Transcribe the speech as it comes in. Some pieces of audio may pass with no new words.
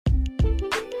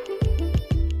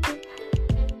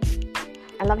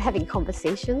I love having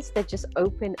conversations that just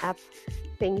open up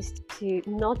things to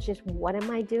not just what am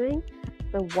I doing,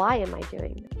 but why am I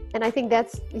doing it? And I think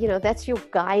that's your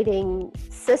guiding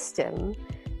system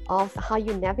of how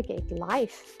you navigate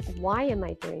life. Why am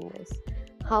I doing this?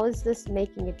 How is this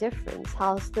making a difference?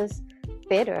 How is this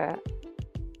better?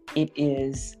 It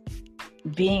is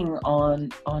being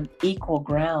on equal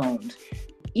ground,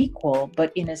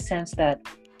 but in a sense that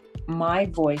my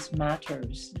voice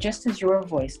matters, just as your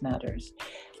voice matters.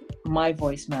 My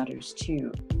voice matters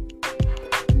too.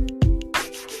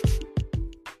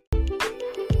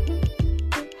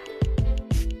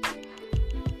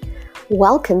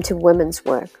 Welcome to Women's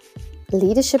Work,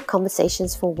 Leadership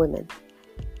Conversations for Women.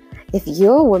 If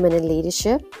you're a woman in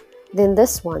leadership, then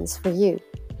this one's for you.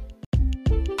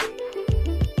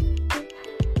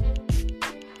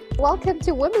 Welcome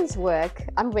to Women's Work.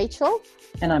 I'm Rachel.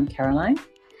 And I'm Caroline.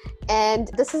 And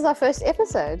this is our first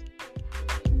episode.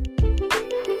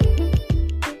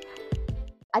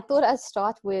 I thought I'd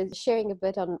start with sharing a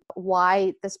bit on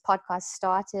why this podcast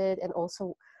started and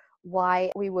also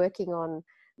why we're working on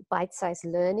bite-sized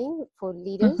learning for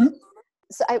leaders. Mm-hmm.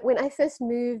 So when I first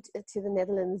moved to the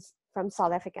Netherlands from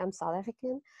South Africa, I'm South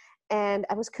African, and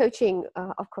I was coaching,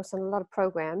 of course, on a lot of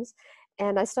programs,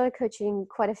 and I started coaching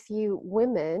quite a few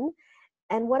women.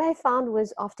 And what I found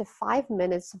was after 5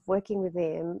 minutes of working with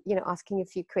them, asking a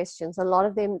few questions, a lot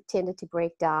of them tended to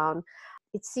break down.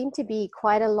 It seemed to be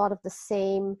quite a lot of the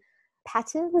same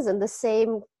patterns and the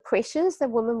same pressures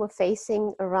that women were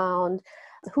facing around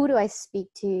who do I speak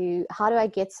to? How do I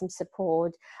get some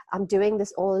support? I'm doing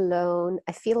this all alone.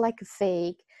 I feel like a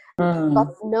fake. But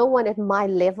no one at my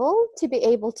level to be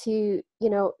able to,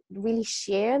 really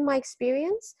share my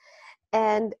experience.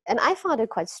 And I found it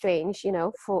quite strange,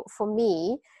 for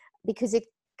me, because it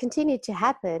continued to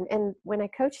happen. And when I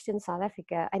coached in South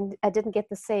Africa, I didn't get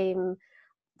the same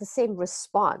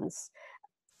response.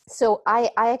 So I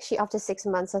actually, after 6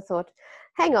 months, I thought,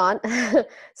 hang on,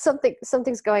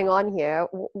 something's going on here.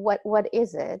 What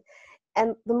is it?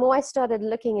 And the more I started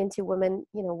looking into women,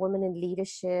 women in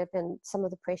leadership and some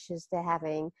of the pressures they're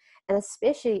having, and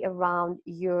especially around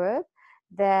Europe,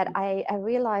 that I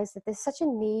realized that there's such a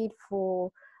need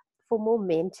for more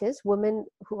mentors, women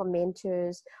who are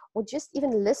mentors, or just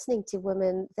even listening to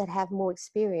women that have more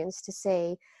experience to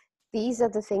say, these are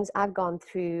the things I've gone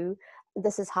through.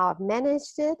 This is how I've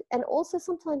managed it. And also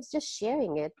sometimes just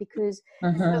sharing it, because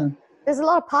there's a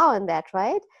lot of power in that,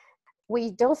 right?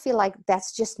 We don't feel like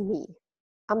that's just me.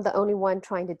 I'm the only one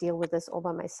trying to deal with this all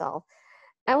by myself.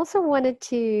 I also wanted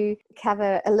to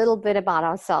cover a little bit about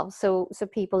ourselves so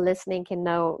people listening can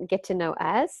get to know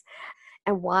us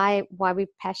and why we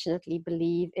passionately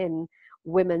believe in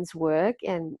women's work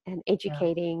and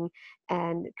educating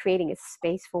and creating a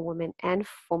space for women and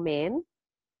for men.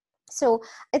 So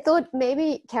I thought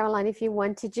maybe, Caroline, if you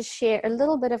want to just share a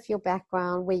little bit of your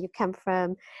background, where you come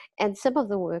from, and some of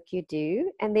the work you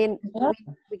do, and then we're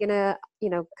going to,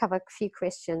 cover a few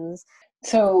questions.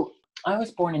 So I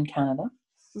was born in Canada.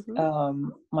 Mm-hmm.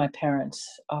 My parents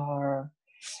were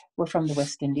from the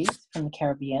West Indies, from the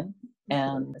Caribbean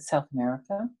and South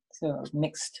America. So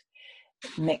mixed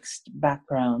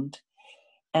background.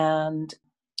 And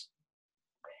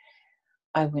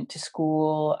I went to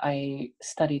school. I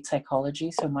studied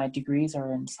psychology. So my degrees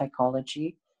are in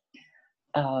psychology,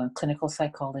 clinical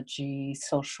psychology,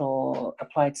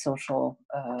 applied social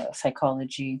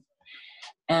psychology.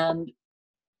 And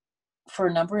for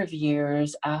a number of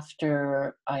years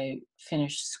after I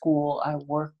finished school, I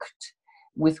worked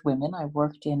with women. I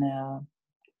worked in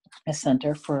a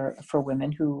center for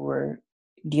women who were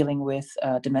dealing with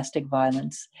domestic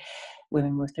violence,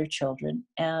 women with their children.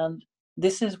 And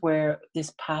this is where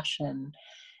this passion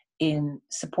in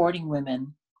supporting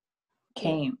women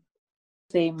came.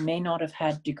 They may not have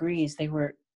had degrees. They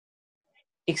were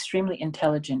extremely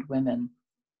intelligent women,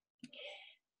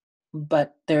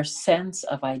 but their sense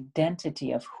of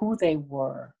identity of who they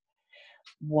were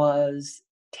was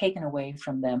taken away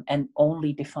from them and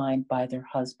only defined by their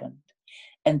husband.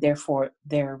 And therefore,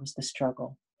 there was the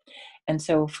struggle. And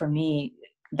so for me,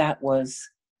 that was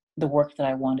the work that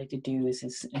I wanted to do, is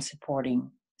in supporting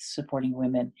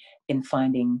women in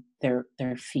finding their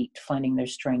feet, finding their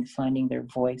strength, finding their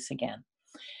voice again.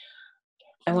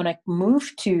 And when I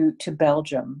moved to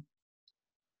Belgium,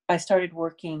 I started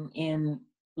working in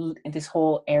this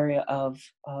whole area of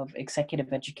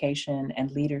executive education and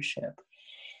leadership.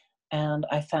 And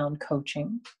I found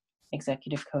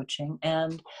executive coaching,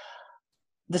 and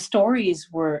the stories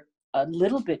were a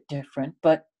little bit different,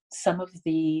 but some of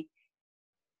the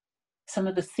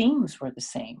themes were the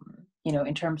same,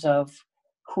 in terms of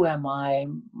who am I,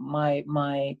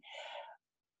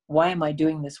 why am I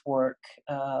doing this work?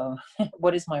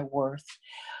 What is my worth?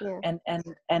 Yeah.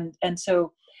 And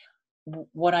so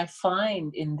what I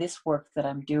find in this work that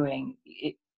I'm doing,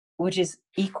 which is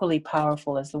equally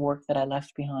powerful as the work that I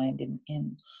left behind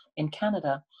in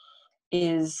Canada,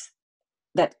 is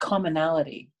that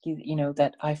commonality,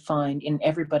 that I find in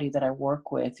everybody that I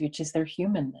work with, which is their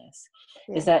humanness.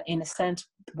 Yeah. Is that, in a sense,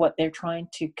 what they're trying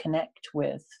to connect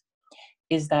with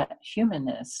is that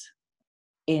humanness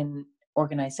in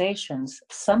organizations.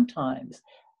 Sometimes,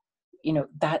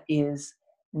 that is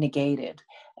negated,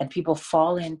 and people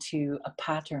fall into a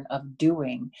pattern of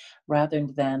doing rather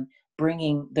than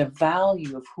bringing the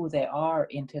value of who they are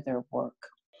into their work,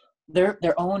 their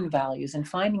own values, and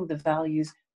finding the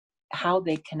values, how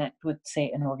they connect with, say,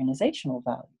 an organizational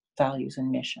values and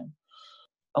mission.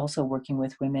 Also working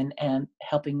with women and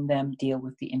helping them deal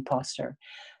with the imposter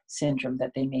syndrome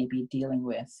that they may be dealing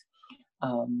with,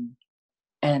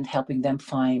 and helping them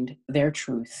find their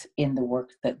truth in the work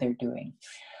that they're doing.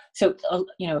 So,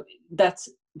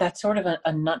 that's sort of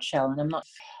a nutshell, and I'm not,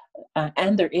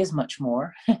 and there is much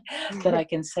more that I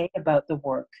can say about the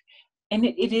work. And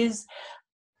it is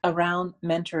around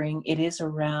mentoring, it is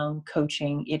around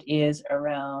coaching, it is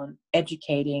around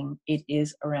educating, it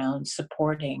is around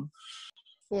supporting.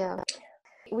 Yeah.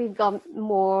 We've got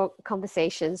more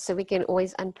conversations, so we can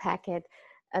always unpack it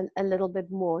a little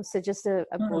bit more. So just a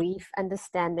brief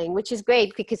understanding, which is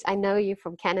great because I know you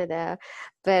from Canada,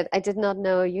 but I did not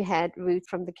know you had roots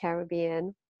from the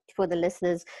Caribbean. For the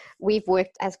listeners, we've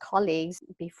worked as colleagues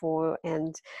before,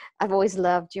 and I've always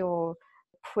loved your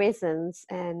presence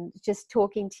and just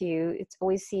talking to you. It's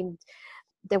always seemed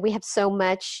that we have so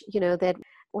much, that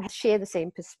we share the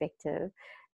same perspective.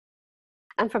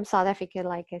 I'm from South Africa,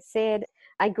 like I said.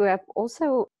 I grew up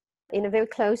also in a very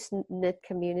close-knit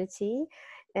community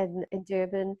in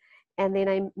Durban. And then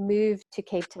I moved to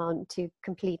Cape Town to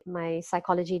complete my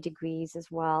psychology degrees as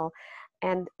well.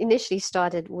 And initially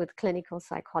started with clinical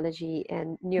psychology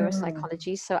and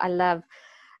neuropsychology. So I love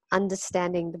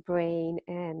understanding the brain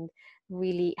and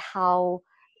really how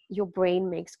your brain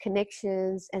makes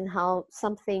connections and how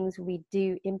some things we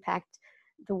do impact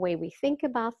the way we think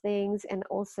about things, and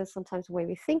also sometimes the way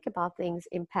we think about things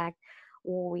impact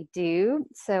what we do.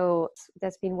 So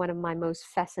that's been one of my most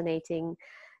fascinating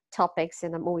topics,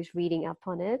 and I'm always reading up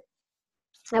on it.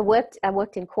 I worked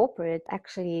in corporate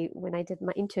actually when I did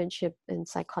my internship in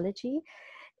psychology,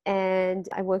 and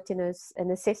I worked in an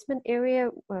assessment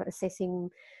area, assessing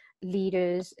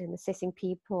leaders and assessing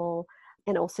people,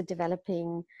 and also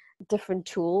developing different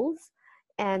tools.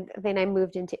 And then I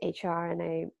moved into HR, and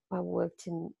I worked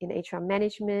in HR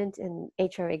management and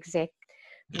HR exec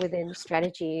within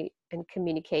strategy and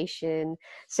communication.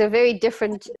 So very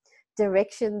different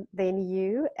direction than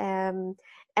you.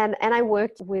 And I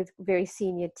worked with very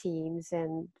senior teams,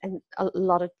 and a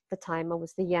lot of the time I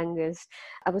was the youngest.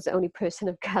 I was the only person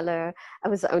of color. I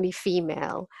was the only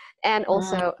female. And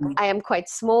also I am quite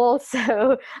small,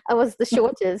 so I was the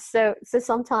shortest. So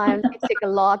sometimes it took a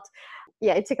lot.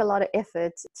 Yeah, it took a lot of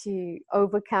effort to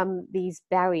overcome these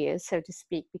barriers, so to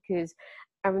speak, because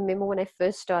I remember when I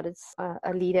first started,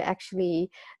 a leader actually,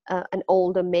 an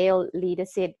older male leader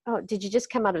said, "Oh, did you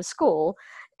just come out of school?"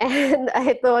 And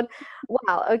I thought,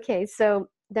 wow, okay, so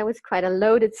that was quite a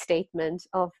loaded statement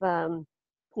of,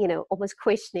 almost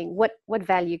questioning what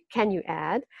value can you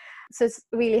add. So it's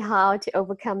really hard to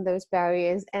overcome those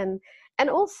barriers, and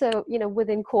also,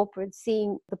 within corporate,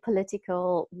 seeing the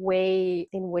political way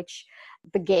in which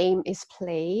the game is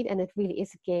played, and it really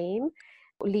is a game.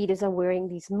 Leaders are wearing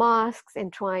these masks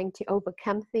and trying to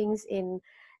overcome things in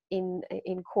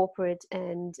corporate,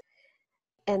 and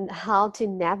how to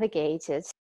navigate it.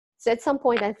 So at some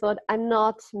point I thought, I'm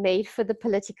not made for the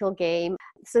political game.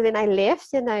 So then I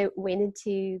left and I went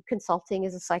into consulting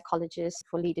as a psychologist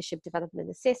for leadership development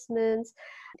assessments,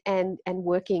 and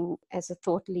working as a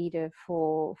thought leader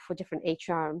for different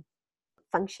HR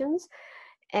functions.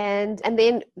 And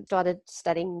then started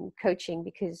studying coaching,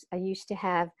 because I used to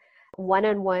have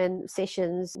one-on-one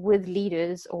sessions with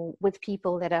leaders or with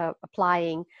people that are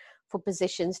applying for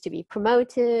positions to be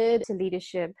promoted to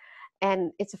leadership.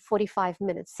 And it's a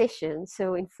 45-minute session.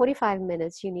 So in 45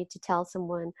 minutes, you need to tell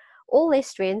someone all their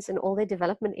strengths and all their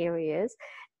development areas.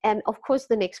 And of course,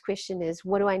 the next question is,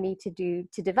 what do I need to do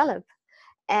to develop?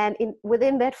 And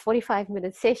within that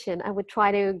 45-minute session, I would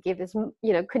try to give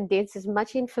condense as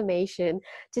much information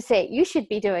to say, you should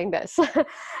be doing this.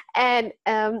 And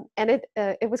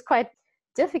it was quite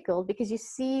difficult, because you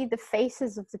see the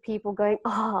faces of the people going,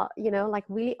 like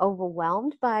really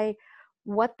overwhelmed by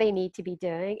what they need to be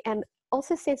doing, and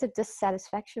also a sense of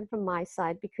dissatisfaction from my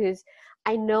side, because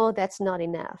I know that's not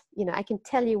enough. I can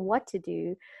tell you what to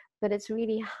do, but it's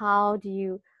really how do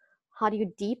you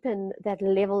deepen that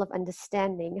level of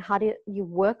understanding? How do you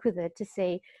work with it to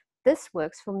say, this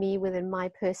works for me within my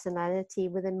personality,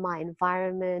 within my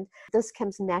environment. This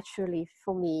comes naturally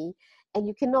for me. And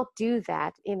you cannot do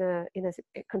that in a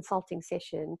consulting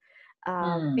session,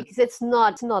 Mm. because it's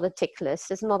not a tick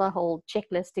list. It's not a whole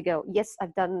checklist to go, yes,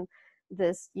 I've done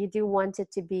this. You do want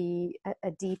it to be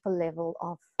a deeper level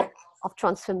of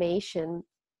transformation.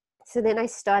 So then I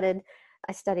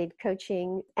studied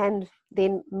coaching, and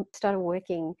then started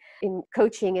working in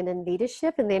coaching and in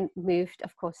leadership, and then moved,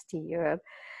 of course, to Europe.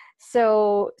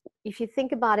 So if you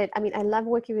think about it, I mean, I love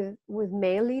working with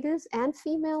male leaders and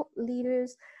female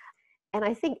leaders. And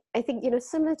I think,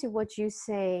 similar to what you're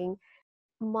saying,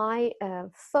 my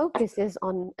focus is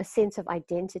on a sense of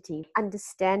identity,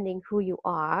 understanding who you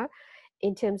are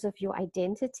in terms of your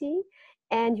identity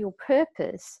and your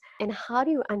purpose, and how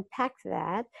do you unpack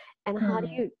that, and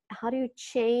Mm. how do you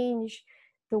change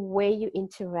the way you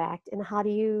interact, and how do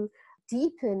you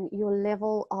deepen your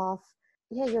level of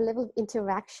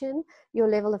interaction, your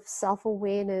level of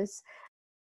self-awareness,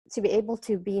 to be able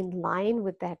to be in line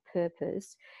with that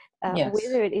purpose, Yes.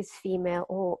 whether it is female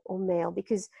or male.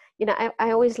 Because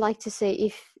I always like to say,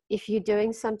 if you're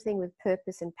doing something with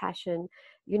purpose and passion,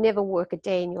 you never work a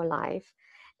day in your life.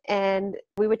 And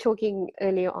we were talking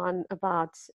earlier on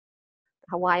about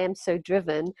how I am so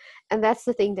driven, and that's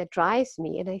the thing that drives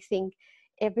me. And I think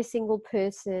every single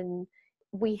person,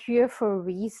 we're here for a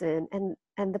reason,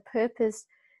 and the purpose,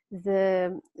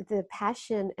 the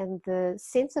passion, and the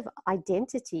sense of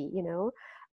identity,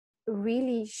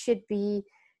 really should be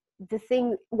the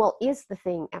thing, well, is the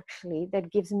thing actually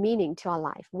that gives meaning to our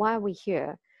life. Why are we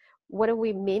here? What are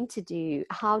we meant to do?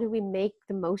 How do we make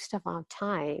the most of our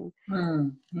time?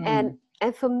 Mm. and Mm.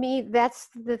 and for me, that's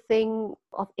the thing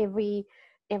of every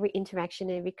interaction,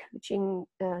 every coaching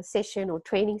session or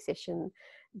training session,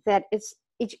 that it's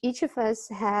each of us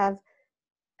have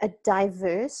a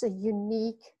diverse, a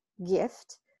unique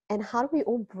gift, and how do we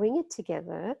all bring it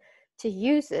together to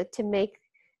use it to make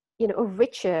a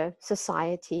richer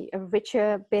society, a richer,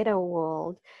 better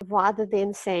world, rather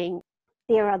than saying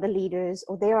there are the leaders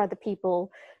or there are the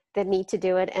people that need to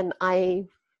do it, and I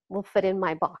will fit in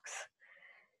my box.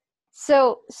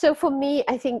 So for me,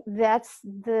 I think that's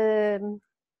the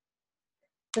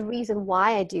reason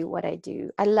why I do what I do.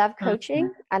 I love Mm.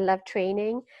 coaching, I love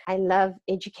training, I love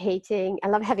educating, I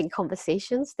love having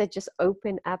conversations that just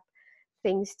open up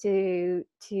things to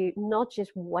not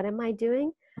just what am I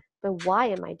doing, but why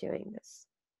am I doing this?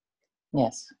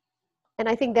 Yes. And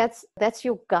I think that's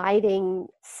your guiding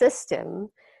system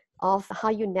of how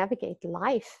you navigate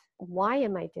life. Why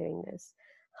am I doing this?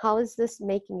 How is this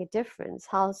making a difference?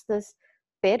 How is this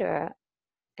better?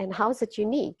 And how is it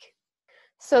unique?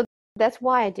 So that's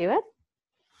why I do it.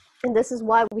 And this is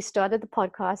why we started the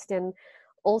podcast, and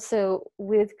also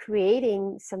with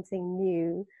creating something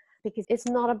new, because it's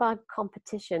not about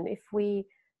competition. If we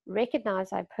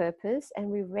recognize our purpose and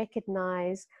we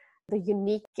recognize the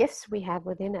unique gifts we have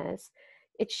within us,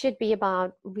 it should be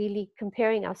about really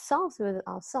comparing ourselves with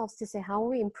ourselves to say, how are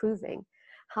we improving?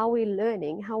 How are we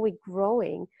learning? How are we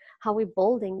growing? How are we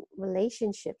building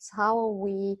relationships? How are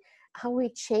we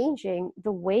changing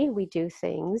the way we do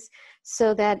things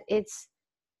so that it's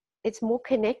more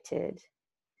connected?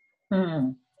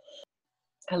 Mm.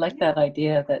 I like that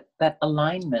idea that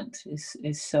alignment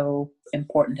is so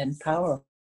important and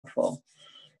powerful.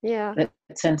 Yeah. That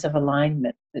sense of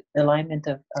alignment, the alignment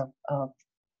of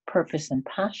purpose and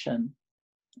passion.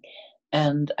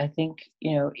 And I think,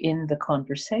 in the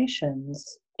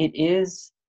conversations, it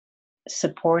is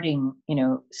supporting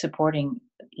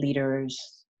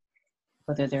leaders,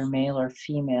 whether they're male or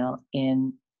female,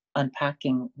 in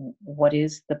unpacking what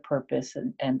is the purpose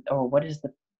and or what is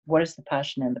the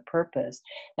passion and the purpose,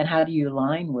 and how do you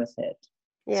align with it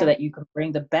so Yeah. that you can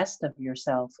bring the best of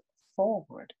yourself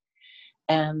forward.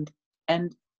 And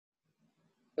and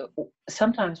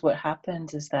sometimes what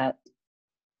happens is that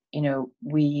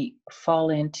we fall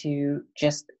into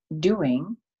just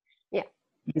doing Yeah.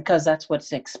 because that's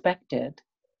what's expected,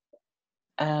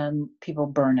 and people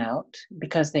burn out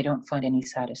because they don't find any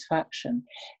satisfaction.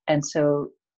 And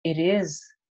so it is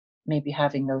maybe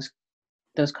having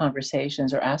those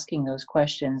conversations or asking those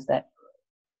questions: that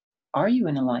are you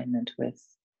in alignment with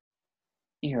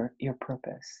your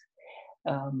purpose?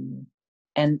 um,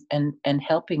 and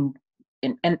helping.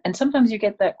 And sometimes you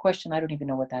get that question, I don't even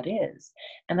know what that is,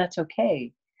 and that's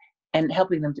okay. And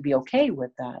helping them to be okay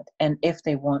with that, and if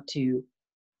they want to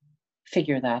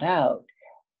figure that out,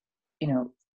 you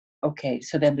know okay,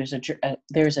 so then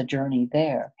there's a journey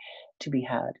there to be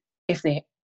had. If they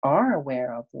are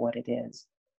aware of what it is,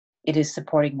 it is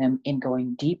supporting them in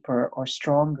going deeper or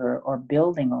stronger or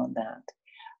building on that,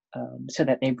 so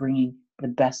that they're bringing the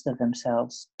best of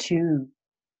themselves to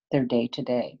their day to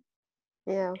day.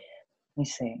 Yeah. You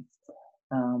see,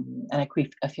 and I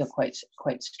feel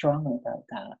quite strongly about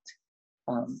that.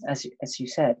 As you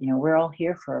said, we're all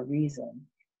here for a reason,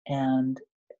 and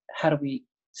how do we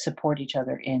support each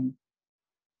other in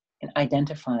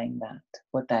identifying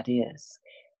what that is,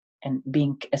 and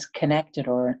being as connected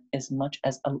or as much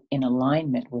as in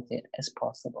alignment with it as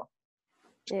possible.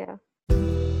 Yeah.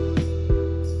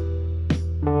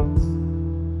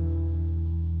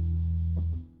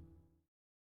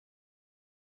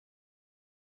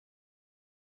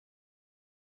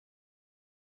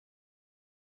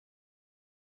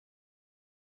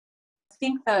 I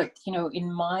think that,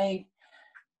 in my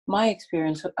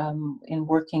experience, in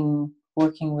working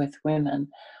with women,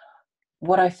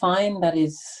 what I find that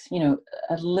is,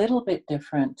 a little bit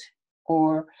different,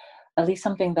 or at least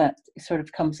something that sort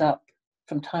of comes up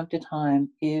from time to time,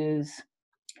 is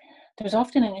there's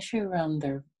often an issue around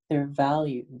their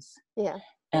values Yeah.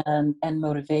 and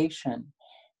motivation.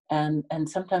 And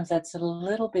sometimes that's a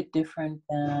little bit different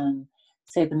than,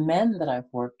 say, the men that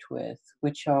I've worked with,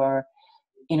 which are,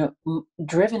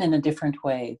 driven in a different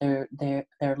way.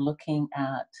 They're looking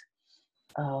at,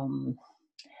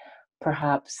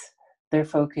 perhaps their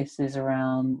focus is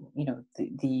around,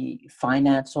 the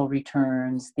financial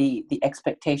returns, the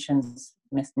expectations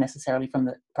necessarily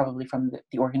probably from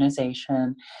the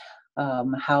organization,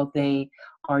 how they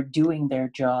are doing their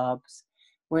jobs,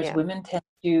 whereas Yeah. women tend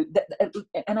to,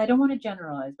 and I don't want to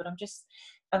generalize, but I'm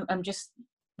just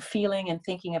feeling and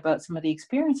thinking about some of the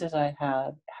experiences I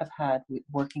have had with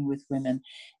working with women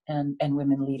and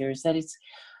women leaders, that it's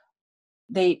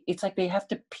like they have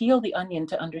to peel the onion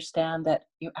to understand that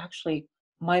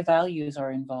my values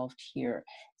are involved here.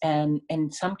 And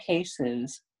in some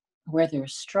cases where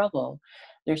there's struggle,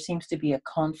 there seems to be a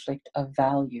conflict of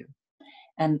value.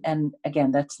 And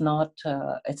again, that's not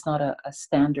it's not a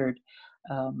standard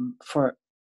for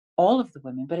all of the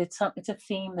women, but it's a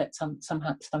theme that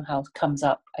somehow comes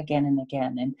up again and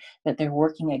again, and that they're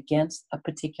working against a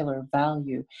particular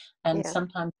value. And Yeah.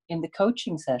 sometimes in the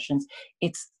coaching sessions,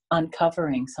 it's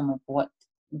uncovering some of what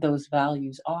those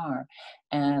values are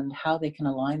and how they can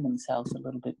align themselves a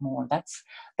little bit more.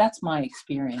 That's my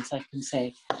experience, I can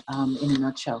say, in a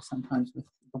nutshell, sometimes with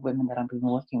the women that I've been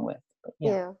working with. But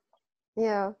yeah. Yeah.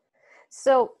 Yeah.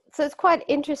 So it's quite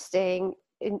interesting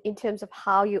in terms of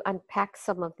how you unpack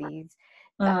some of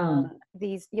Mm,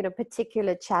 these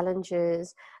particular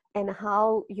challenges, and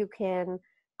how you can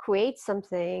create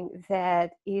something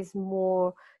that is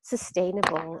more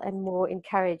sustainable and more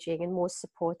encouraging and more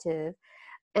supportive.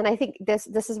 And I think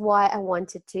this is why I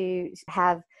wanted to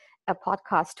have a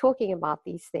podcast talking about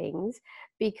these things,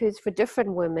 because for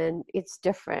different women it's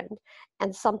different,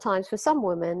 and sometimes for some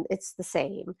women it's the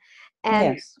same.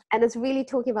 and yes. and it's really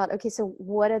talking about, okay, so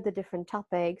what are the different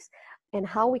topics, and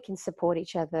how we can support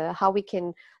each other, how we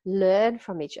can learn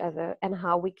from each other, and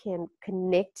how we can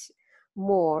connect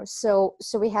more. So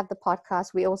we have the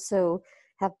podcast. We also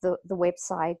have the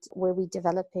website where we're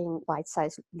developing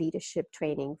bite-sized leadership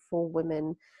training for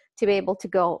women to be able to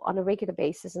go on a regular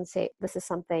basis and say, this is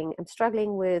something I'm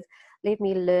struggling with. Let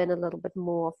me learn a little bit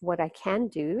more of what I can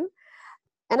do.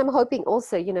 And I'm hoping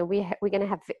also, we're going to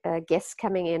have guests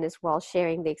coming in as well,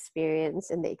 sharing the experience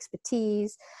and the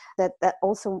expertise that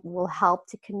also will help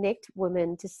to connect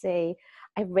women to say,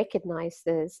 I recognize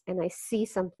this and I see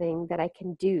something that I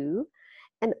can do.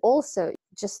 And also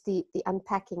just the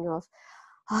unpacking of,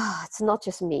 it's not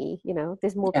just me,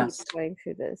 there's more people Yes. going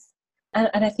through this. And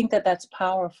I think that that's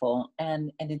powerful,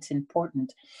 and it's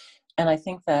important. And I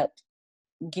think that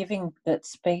giving that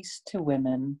space to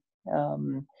women,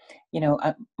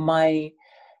 my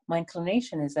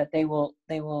inclination is that they will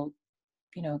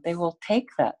take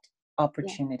that Yeah.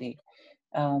 opportunity.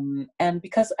 And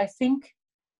because I think,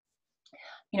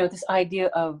 this idea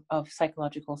of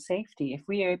psychological safety, if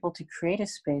we are able to create a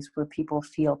space where people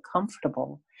feel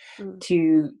comfortable Mm.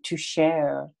 to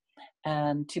share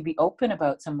and to be open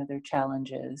about some of their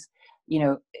challenges,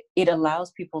 it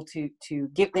allows people to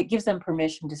it gives them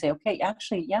permission to say, okay,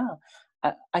 actually, yeah,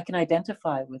 I can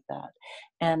identify with that,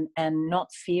 and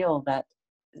not feel that,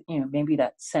 maybe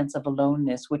that sense of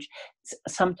aloneness, which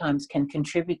sometimes can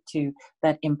contribute to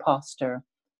that imposter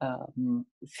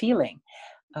feeling.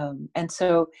 And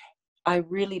so I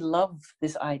really love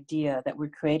this idea that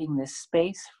we're creating this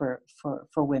space for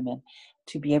women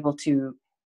to be able to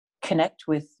connect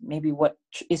with maybe what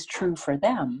is true for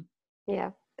them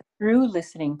Yeah. through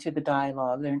listening to the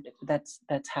dialogue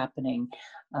that's happening,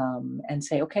 and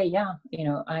say, okay, yeah,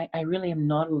 I really am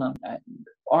not alone.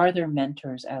 are there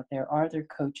mentors out there? Are there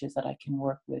coaches that I can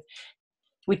work with?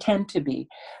 We tend to be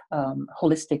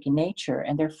holistic in nature,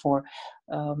 and therefore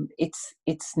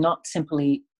it's not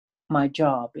simply my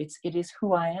job. It is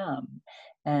who I am,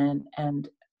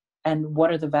 and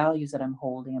what are the values that I'm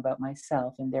holding about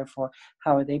myself, and therefore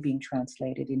how are they being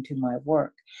translated into my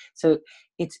work. So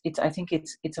it's I think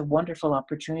it's a wonderful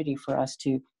opportunity for us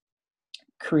to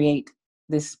create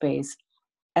this space,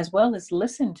 as well as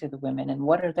listen to the women and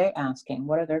what are they asking,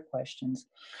 what are their questions,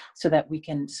 so that we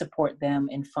can support them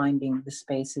in finding the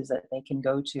spaces that they can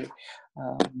go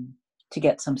to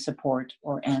get some support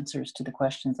or answers to the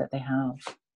questions that they have.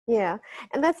 Yeah,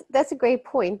 and that's a great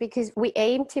point, because we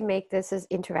aim to make this as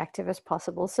interactive as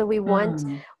possible. So we want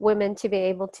women to be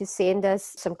able to send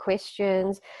us some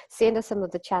questions, send us some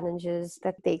of the challenges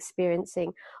that they're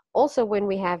experiencing. Also, when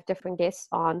we have different guests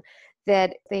on,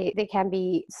 that there can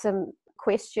be some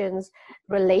questions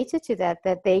related to that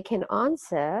they can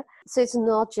answer. So it's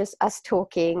not just us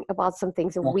talking about some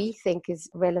things that we think is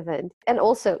relevant. And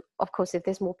also, of course, if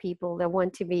there's more people that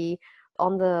want to be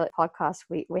on the podcast,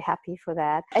 we're happy for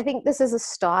that. I think this is a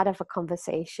start of a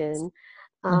conversation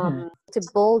to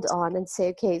build on and say,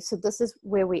 okay, so this is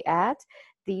where we're at.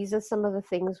 These are some of the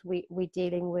things we're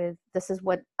dealing with. This is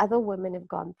what other women have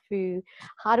gone through.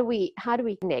 How do we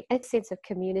connect? That sense of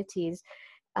communities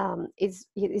is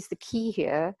the key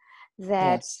here.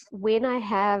 That when I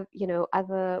have,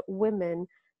 other women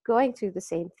going through the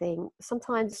same thing,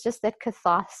 sometimes it's just that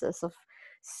catharsis of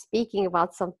speaking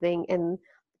about something and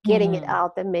getting it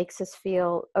out that makes us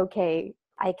feel, okay,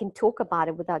 I can talk about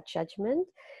it without judgment.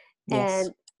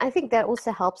 And I think that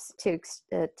also helps to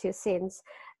a sense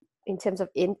in terms of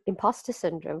imposter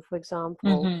syndrome, for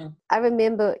example. I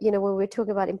remember, when we were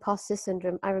talking about imposter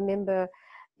syndrome, I remember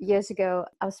years ago,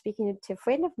 I was speaking to a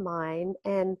friend of mine,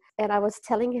 and I was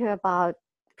telling her about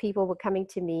people were coming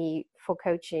to me for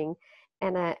coaching,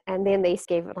 and then they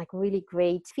gave like really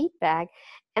great feedback.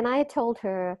 And I told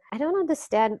her, I don't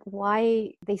understand why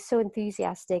they're so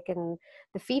enthusiastic and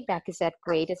the feedback is that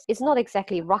great. It's not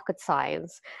exactly rocket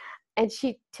science. And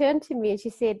she turned to me and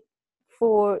she said,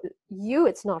 for you,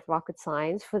 it's not rocket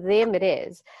science. For them, it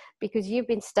is, because you've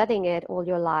been studying it all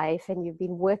your life and you've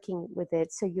been working with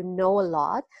it. So you know a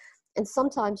lot. And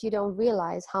sometimes you don't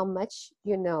realize how much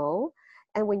you know.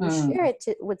 And when you share it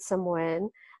with someone,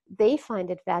 they find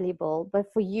it valuable.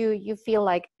 But for you, you feel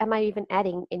like, am I even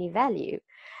adding any value?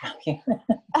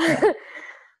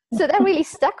 So that really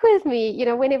stuck with me.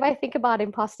 Whenever I think about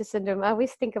imposter syndrome, I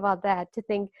always think about that, to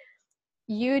think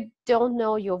you don't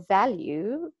know your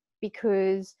value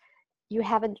because you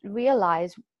haven't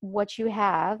realized what you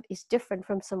have is different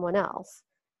from someone else.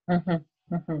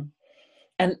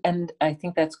 And I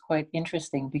think that's quite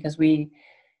interesting, because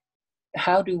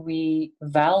how do we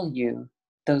value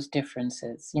those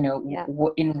differences?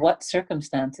 In what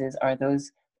circumstances are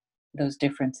those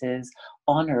differences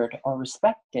honored or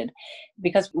respected?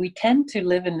 Because we tend to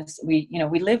live in this, we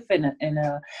live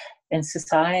in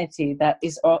society that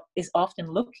is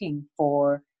often looking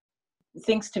for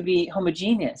things to be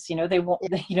homogeneous. They want,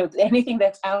 anything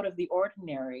that's out of the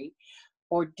ordinary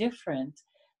or different,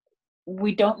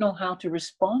 we don't know how to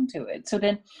respond to it. So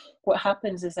then what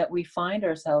happens is that we find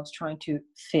ourselves trying to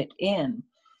fit in.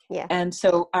 And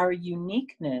so our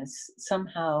uniqueness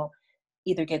somehow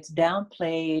either gets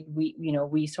downplayed,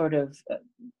 we sort of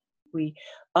we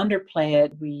underplay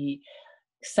it, we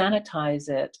sanitize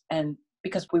it, and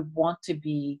because we want to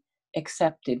be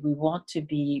accepted, we want to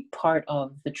be part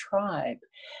of the tribe.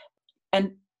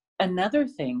 And another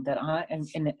thing that I am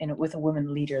with a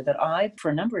woman leader that I,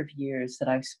 for a number of years that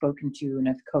I've spoken to and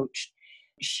I've coached,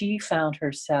 she found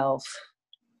herself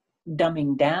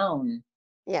dumbing down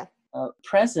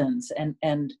presence and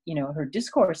her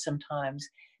discourse sometimes,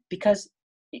 because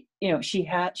she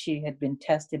had been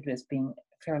tested as being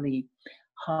fairly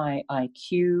high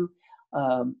IQ.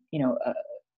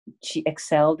 She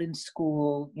excelled in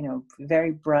school,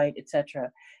 very bright,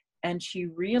 etc. And she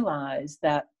realized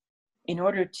that in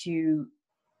order to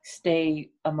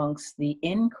stay amongst the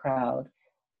in crowd,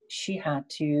 she had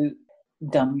to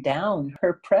dumb down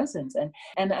her presence.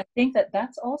 And I think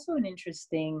that's also an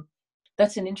interesting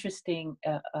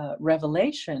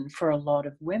revelation for a lot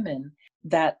of women,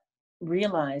 that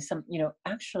realize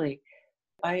actually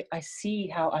I see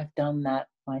how I've done that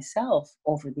myself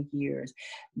over the years,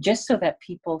 just so that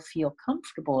people feel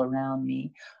comfortable around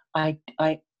me. I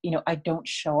don't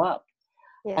show up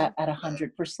at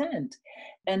 100%.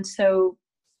 And so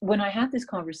when I had this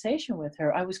conversation with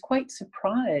her, I was quite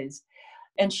surprised.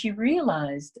 And she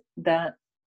realized that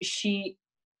she,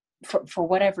 for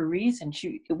whatever reason,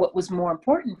 what was more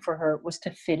important for her was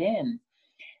to fit in.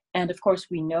 And of course,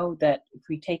 we know that if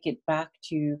we take it back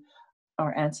to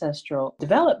our ancestral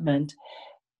development,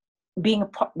 being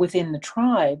within the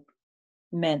tribe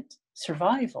meant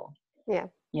survival. Yeah.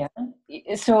 Yeah.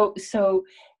 So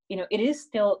it is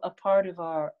still a part of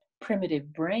our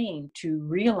primitive brain to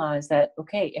realize that,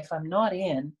 okay, if I'm not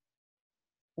in,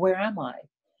 where am I?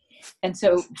 And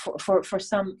so for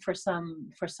some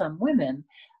women,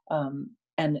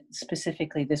 and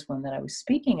specifically this one that I was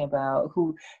speaking about,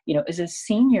 who is a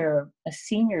senior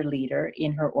leader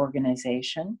in her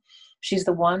organization. She's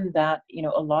the one that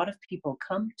a lot of people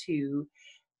come to,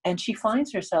 and she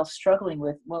finds herself struggling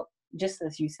with, well, just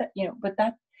as you said, but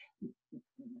that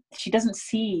she doesn't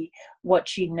see what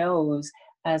she knows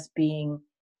as being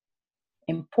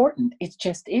important. It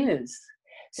just is.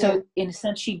 Yeah. So in a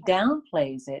sense, she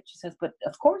downplays it. She says, but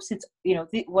of course it's,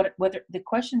 whether the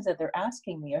questions that they're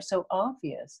asking me are so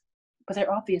obvious, but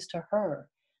they're obvious to her.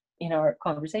 In our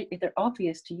conversation, they're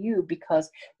obvious to you because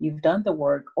you've done the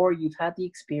work, or you've had the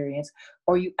experience,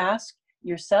 or you ask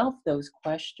yourself those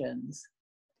questions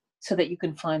so that you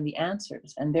can find the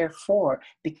answers. And therefore,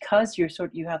 because you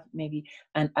have maybe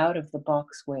an out of the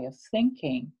box way of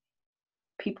thinking,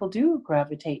 people do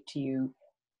gravitate to you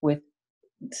with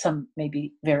some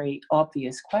maybe very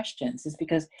obvious questions. Is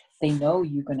because they know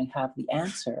you're going to have the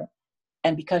answer.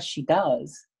 And because she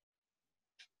does,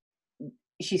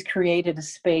 she's created a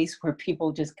space where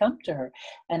people just come to her.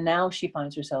 And now she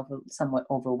finds herself somewhat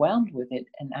overwhelmed with it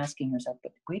and asking herself,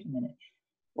 but wait a minute,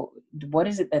 what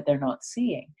is it that they're not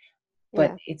seeing?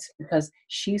 But Yeah. it's because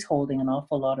she's holding an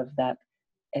awful lot of that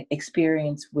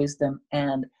experience, wisdom,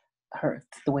 and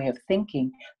the way of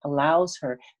thinking allows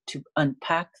her to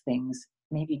unpack things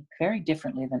maybe very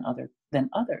differently than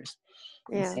others,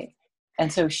 you Yeah. say.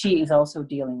 And so she is also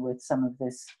dealing with some of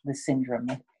this syndrome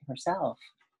herself.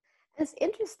 It's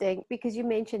interesting because you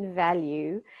mentioned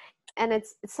value, and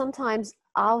it's sometimes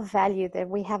our value that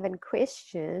we haven't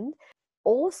questioned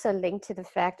also linked to the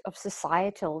fact of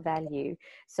societal value.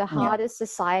 So Yeah. how does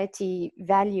society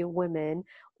value women,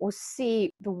 or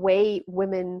see the way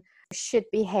women should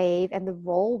behave and the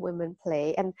role women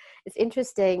play? And it's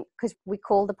interesting because we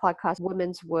call the podcast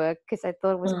Women's Work, because I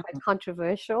thought it was quite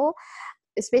controversial,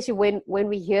 especially when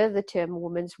we hear the term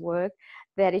women's work,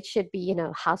 that it should be,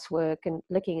 housework and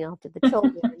looking after the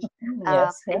children,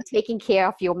 Yes. and taking care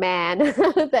of your man,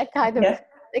 Yeah. that kind of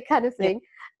Yeah. thing.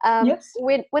 Yes.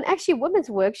 When actually women's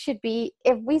work should be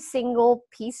every single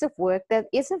piece of work that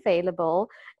is available,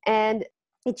 and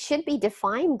it should be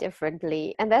defined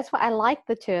differently. And that's why I like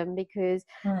the term, because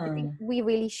I think we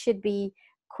really should be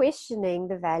questioning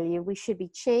the value. We should be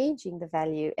changing the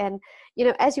value. And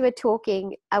as you were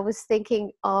talking, I was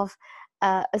thinking of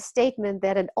a statement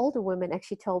that an older woman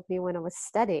actually told me when I was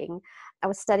studying. I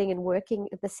was studying and working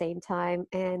at the same time,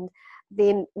 and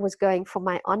then was going for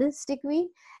my honors degree.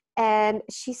 And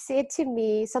she said to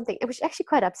me something which actually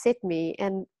quite upset me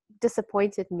and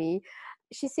disappointed me.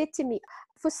 She said to me,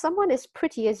 for someone as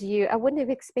pretty as you, I wouldn't have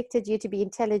expected you to be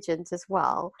intelligent as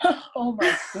well. Oh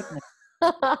my goodness.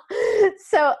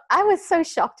 So I was so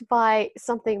shocked by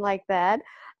something like that,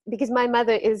 because my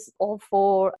mother is all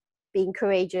for being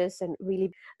courageous and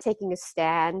really taking a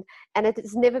stand. And it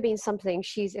has never been something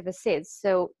she's ever said.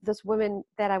 So this woman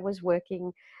that I was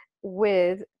working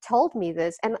with told me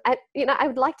this, and I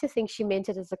would like to think she meant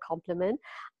it as a compliment.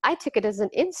 I took it as an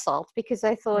insult, because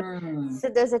I thought, so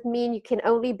does it mean you can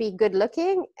only be good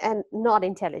looking and not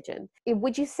intelligent?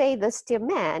 Would you say this to a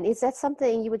man? Is that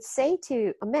something you would say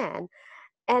to a man?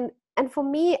 And for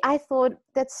me, I thought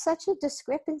that's such a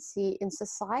discrepancy in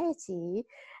society,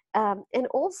 and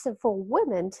also for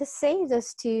women to say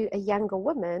this to a younger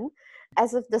woman,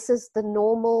 as if this is the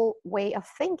normal way of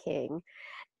thinking.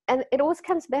 And it always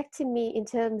comes back to me in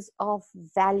terms of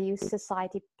values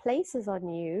society places on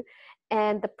you,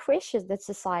 and the pressures that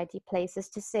society places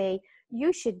to say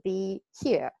you should be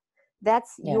here.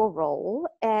 That's Yeah. your role.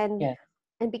 And Yeah.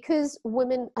 and because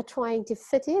women are trying to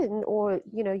fit in, or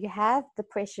you have the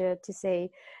pressure to say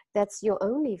that's your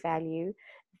only value,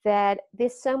 that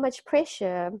there's so much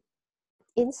pressure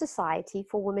in society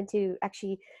for women to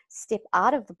actually step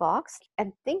out of the box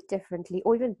and think differently,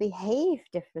 or even behave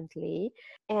differently.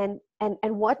 And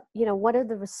what are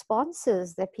the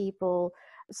responses that people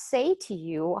say to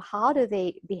you? How do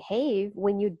they behave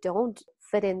when you don't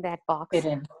fit in that box? Fit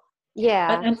in.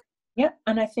 Yeah. And yeah,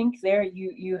 and I think there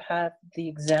you have the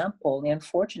example. The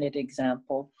unfortunate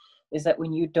example is that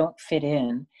when you don't fit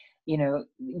in,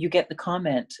 you get the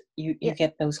comment. You Yeah.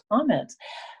 get those comments,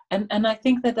 and I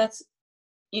think that's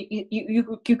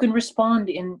you can respond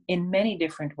in many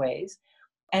different ways.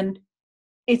 And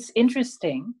it's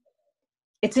interesting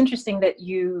that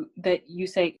you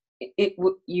say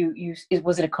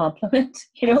was it a compliment?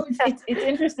 It's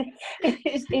interesting.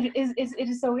 It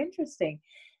is so interesting,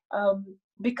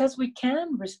 because we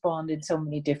can respond in so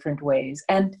many different ways.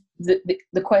 And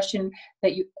the question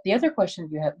the other question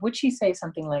you had, would she say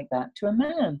something like that to a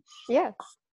man? Yeah.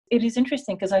 It is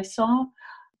interesting because I saw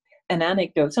an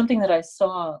anecdote, something that I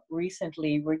saw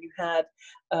recently, where you had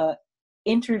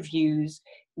interviews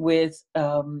with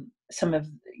some of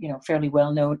fairly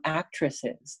well-known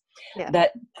actresses Yeah.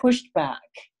 that pushed back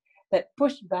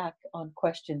on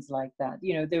questions like that.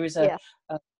 There was Yeah.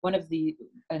 one of a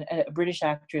British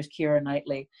actress, Keira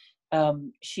Knightley.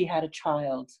 She had a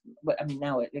child, but I mean,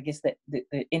 now I guess that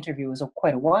the interview was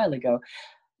quite a while ago.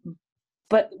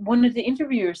 But one of the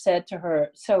interviewers said to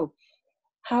her, "So,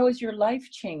 how has your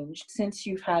life changed since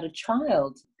you've had a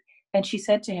child?" And she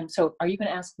said to him, "So, are you going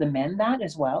to ask the men that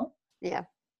as well?" Yeah.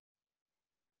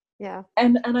 Yeah.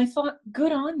 And I thought,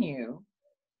 good on you,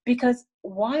 because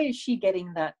why is she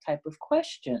getting that type of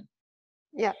question?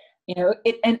 Yeah.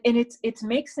 It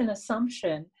makes an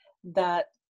assumption that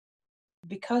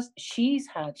because she's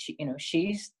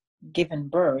given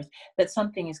birth, that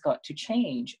something has got to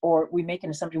change, or we make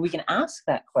an assumption. We can ask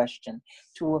that question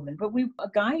to a woman, but a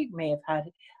guy may have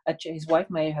had his wife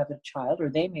may have a child, or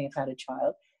they may have had a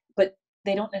child, but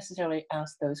they don't necessarily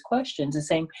ask those questions. The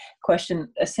same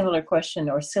question, a similar question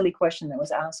or silly question that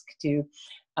was asked to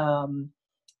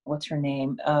what's her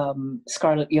name,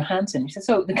 Scarlett Johansson. He said,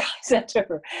 so the guy said to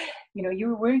her, you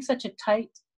were wearing such a tight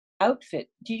outfit.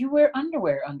 Do you wear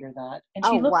underwear under that? And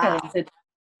Oh, she looked at him wow. and said,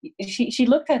 she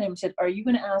looked at him and said, are you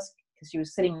going to ask, because she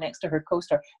was sitting next to her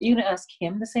co-star, are you going to ask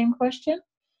him the same question?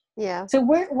 Yeah. So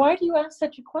why do you ask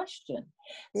such a question?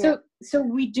 Yeah. So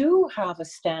we do have a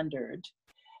standard,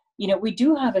 we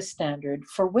do have a standard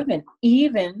for women,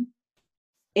 even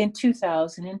in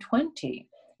 2020.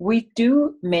 We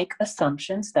do make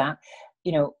assumptions that,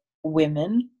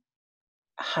 women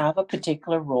have a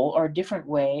particular role or a different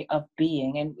way of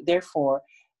being, and therefore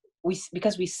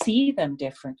because we see them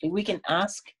differently, we can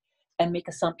ask and make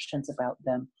assumptions about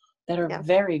them that are Yeah.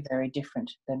 very, very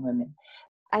different than women.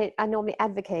 I normally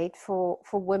advocate for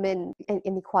women and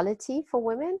inequality for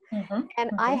women. Mm-hmm, And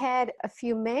I mm-hmm. had a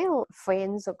few male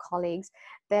friends or colleagues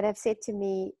that have said to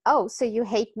me, oh, so you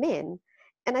hate men?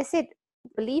 And I said,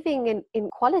 believing in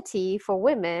equality for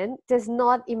women does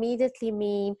not immediately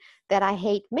mean that I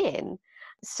hate men.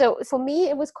 So for me,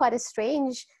 it was quite a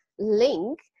strange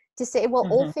link to say, well,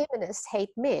 all Mm-hmm. feminists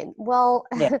hate men. Well,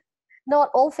 Yeah. not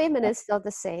all feminists are the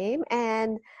same.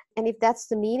 And if that's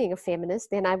the meaning of feminist,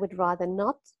 then I would rather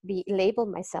not be label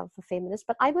myself a feminist.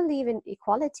 But I believe in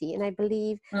equality, and I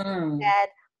believe that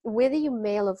whether you're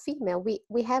male or female,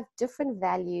 we have different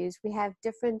values, we have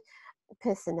different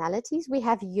personalities, we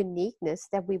have uniqueness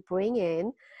that we bring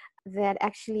in that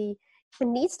actually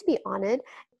needs to be honored,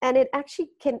 and it actually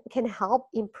can help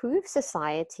improve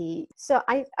society. So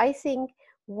I think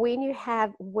when you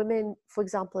have women, for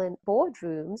example, in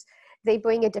boardrooms, they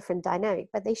bring a different dynamic,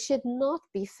 but they should not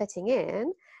be fitting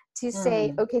in to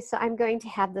say, okay, so I'm going to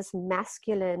have this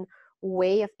masculine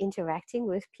way of interacting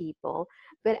with people,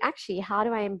 but actually, how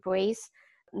do I embrace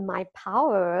my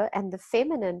power and the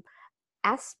feminine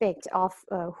aspect of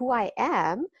who I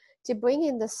am, to bring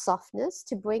in the softness,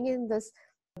 to bring in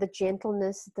the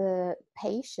gentleness, the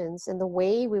patience, and the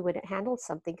way we would handle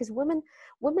something. Because women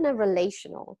are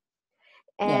relational,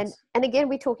 and Yes. and again,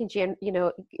 we're talking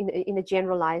in a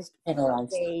generalized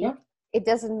way. Yeah. It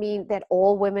doesn't mean that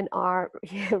all women are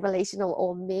relational,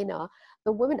 all men are,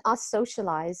 but women are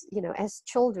socialized. As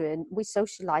children, we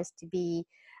socialized to be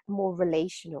more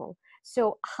relational.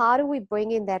 So how do we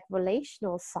bring in that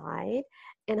relational side,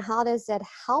 and how does that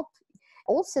help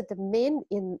also the men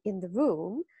in the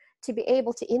room to be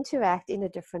able to interact in a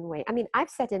different way? I mean, I've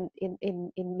sat in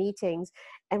meetings,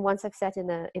 and once I've sat in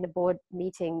a board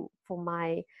meeting for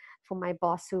my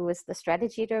boss, who was the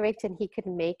strategy director, and he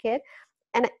couldn't make it.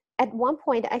 And at one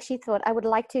point, I actually thought I would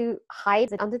like to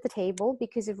hide it under the table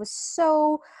because it was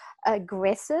so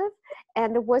aggressive.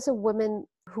 And there was a woman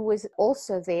who was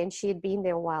also there, and she had been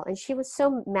there a while, and she was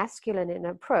so masculine in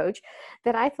her approach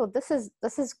that I thought, this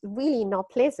is really not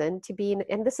pleasant to be in.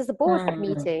 And this is a board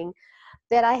meeting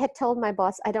that I had told my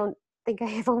boss, I don't think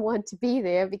I ever want to be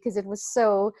there because it was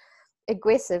so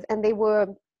aggressive, and they were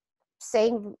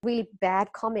saying really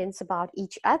bad comments about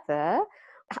each other.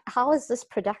 How is this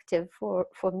productive for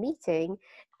meeting?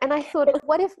 And I thought,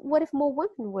 what if more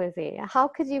women were there? How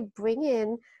could you bring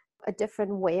in a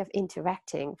different way of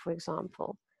interacting, for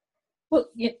example? Well,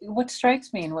 what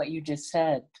strikes me in what you just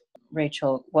said,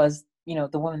 Rachel, was the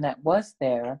woman that was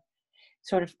there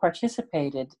sort of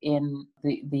participated in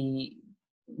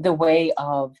the way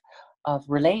of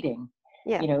relating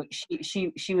Yeah. You know,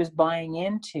 she was buying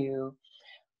into,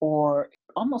 or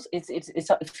almost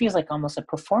it feels like almost a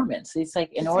performance. It's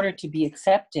like, in order Exactly. to be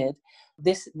accepted,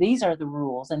 these are the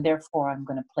rules, and therefore I'm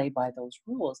going to play by those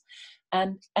rules.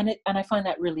 And I find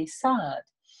that really sad.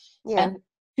 Yeah. And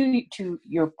to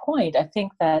your point, I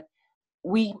think that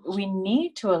we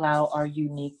need to allow our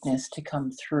uniqueness to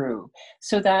come through,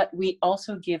 so that we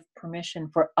also give permission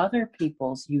for other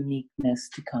people's uniqueness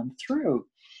to come through.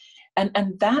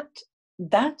 And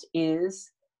that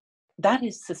is that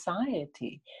is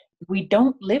society. We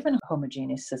don't live in a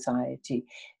homogeneous society.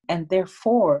 And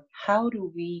therefore, how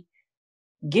do we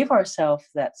give ourselves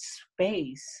that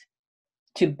space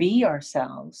to be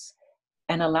ourselves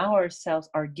and allow ourselves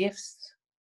our gifts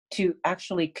to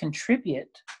actually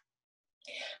contribute,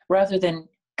 rather than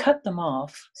cut them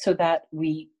off so that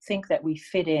we think that we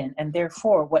fit in? And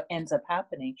therefore, what ends up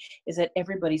happening is that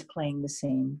everybody's playing the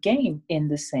same game in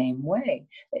the same way.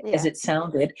 As Yeah. it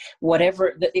sounded,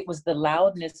 whatever it was, the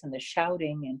loudness and the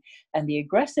shouting and the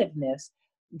aggressiveness,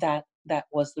 that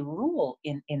was the rule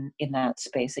in that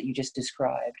space that you just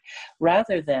described,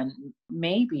 rather than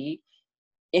maybe,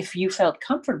 if you felt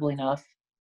comfortable enough,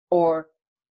 or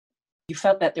you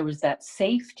felt that there was that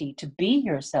safety to be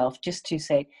yourself, just to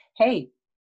say, hey,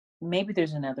 maybe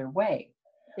there's another way.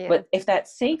 Yeah. But if that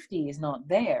safety is not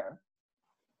there,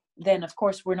 then of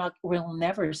course we'll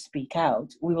never speak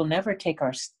out. We will never take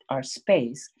our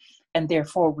space. And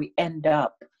therefore we end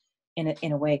up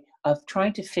in a way of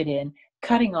trying to fit in,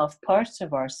 cutting off parts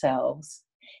of ourselves,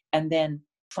 and then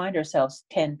find ourselves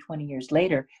 10, 20 years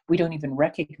later, we don't even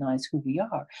recognize who we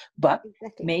are. But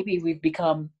Exactly. maybe we've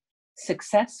become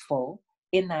successful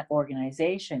in that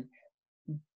organization,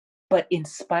 but in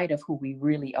spite of who we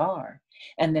really are.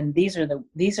 And then these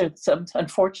are some,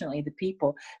 unfortunately, the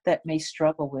people that may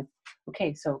struggle with,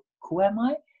 okay, so who am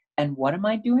I and what am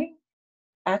I doing?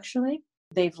 Actually,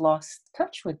 they've lost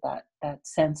touch with that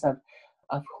sense of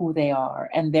who they are.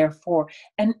 And therefore,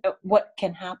 and what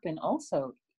can happen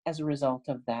also as a result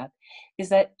of that is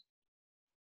that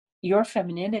your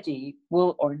femininity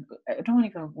will, or I don't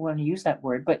even want to use that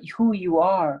word, but who you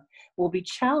are will be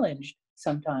challenged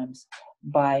sometimes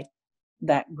by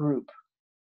that group.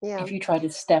 Yeah. If you try to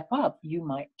step up, you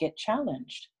might get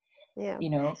challenged, Yeah.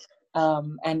 you know,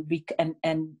 and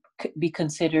be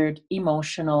considered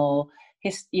emotional.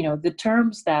 The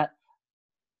terms that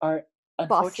are,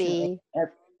 unfortunately,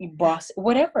 Bossy. boss,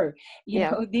 whatever.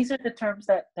 Yeah. These are the terms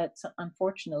that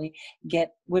unfortunately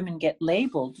women get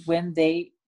labeled when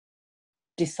they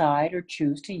decide or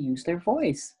choose to use their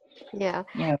voice. Yeah.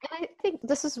 Yeah. And I think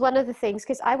this is one of the things,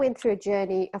 because I went through a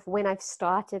journey of when I've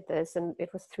started this, and it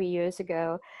was 3 years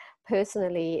ago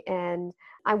personally. And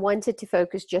I wanted to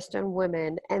focus just on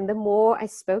women. And the more I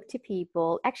spoke to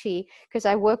people, actually, because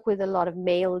I work with a lot of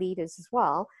male leaders as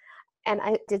well, and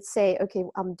I did say, okay,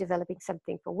 I'm developing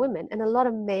something for women. And a lot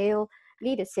of male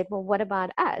leaders said, well, what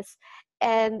about us?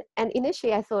 And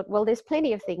initially I thought, well, there's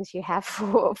plenty of things you have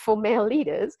for male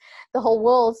leaders. The whole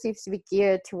world seems to be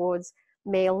geared towards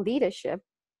male leadership.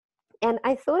 And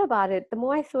I thought about it. The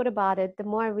more I thought about it, the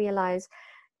more I realized,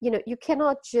 you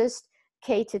cannot just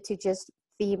cater to just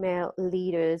female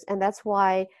leaders. And that's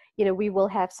why, we will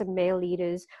have some male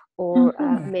leaders or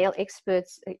Mhm. male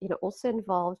experts, also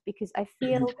involved, because I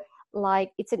feel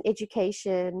like it's an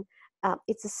education.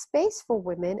 It's a space for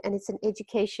women, and it's an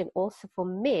education also for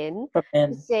men For to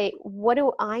men. say, what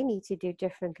do I need to do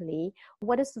differently?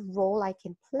 What is the role I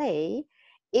can play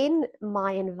in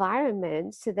my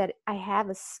environment, so that I have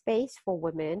a space for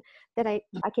women, that I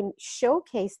can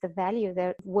showcase the value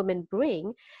that women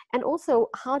bring. And also,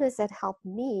 how does that help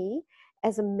me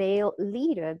as a male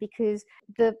leader? Because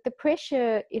the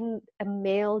pressure in a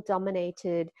male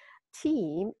dominated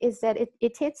team is that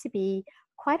it tends to be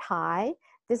quite high.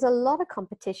 There's a lot of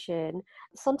competition.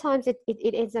 Sometimes it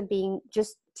ends up being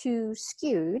just too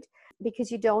skewed, because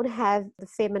you don't have the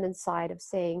feminine side of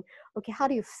saying, okay, how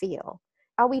do you feel?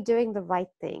 Are we doing the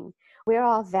right thing? Where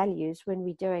are our values when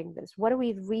we're doing this? What are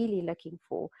we really looking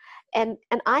for? And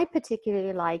I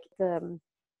particularly like the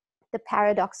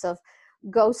paradox of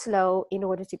go slow in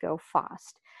order to go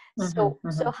fast. Hmm.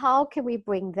 So how can we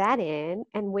bring that in?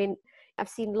 And when I've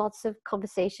seen lots of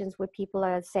conversations where people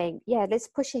are saying, yeah, let's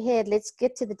push ahead, let's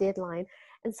get to the deadline.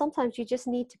 And sometimes you just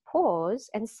need to pause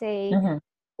and say, hmm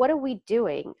what are we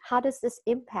doing? How does this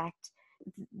impact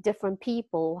different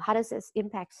people? How does this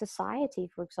impact society,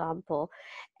 for example?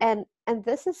 And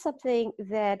this is something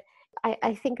that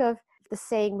I think of the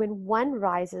saying, when one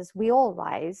rises, we all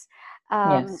rise.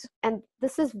 Yes. And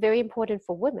this is very important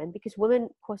for women, because women,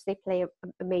 of course, they play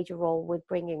a major role with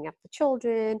bringing up the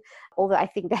children, although I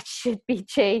think that should be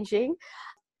changing.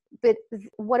 but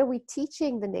what are we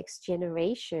teaching the next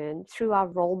generation through our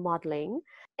role modeling?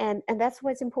 And that's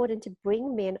why it's important to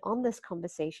bring men on this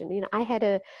conversation. You know, I had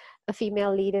a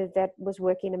female leader that was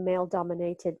working in a male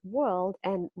dominated world,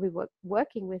 and we were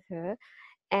working with her,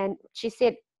 and she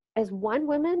said, as one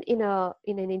woman in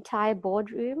an entire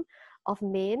boardroom of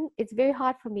men, it's very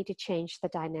hard for me to change the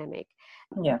dynamic.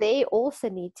 Yeah. They also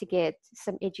need to get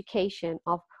some education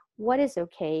of what is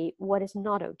okay, what is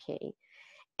not okay.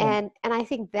 Yeah. And I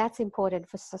think that's important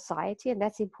for society, and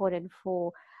that's important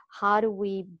for how do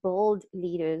we build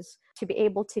leaders to be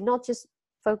able to not just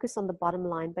focus on the bottom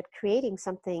line, but creating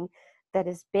something that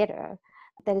is better,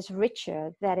 that is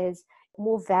richer, that is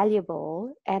more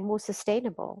valuable and more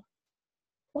sustainable.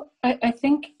 Well, I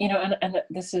think, and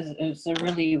this is a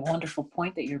really wonderful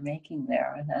point that you're making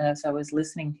there. And as I was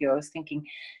listening to you, I was thinking,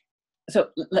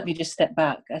 so let me just step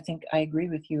back. I think I agree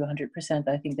with you 100%.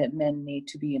 I think that men need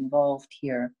to be involved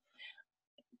here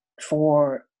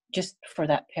for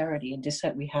that parity, and just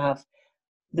that we have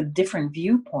the different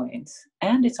viewpoints.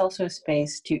 And it's also a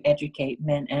space to educate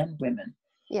men and women.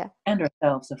 Yeah. And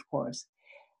ourselves, of course.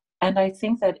 And I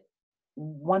think that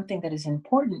one thing that is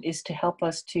important is to help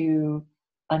us to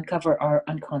uncover our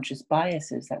unconscious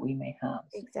biases that we may have.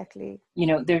 Exactly.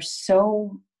 There's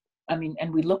so,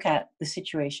 and we look at the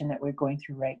situation that we're going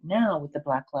through right now with the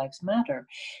Black Lives Matter,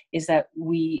 is that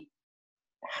we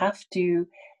have to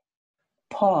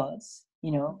pause,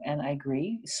 and I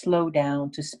agree, slow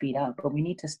down to speed up, but we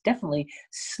need to definitely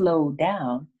slow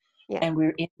down. Yeah. And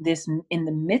we're in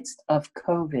the midst of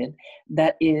COVID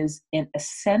that is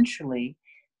essentially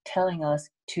telling us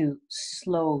to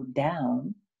slow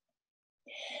down.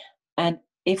 And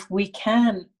if we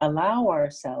can allow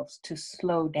ourselves to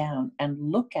slow down and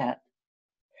look at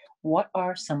what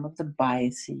are some of the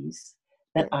biases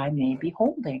that I may be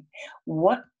holding,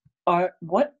 what are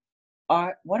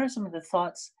some of the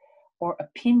thoughts or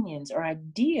opinions or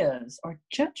ideas or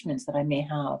judgments that I may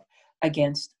have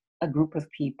against a group of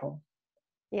people.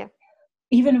 Yeah.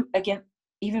 Even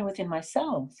within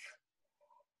myself.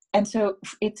 And so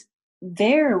it's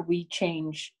there we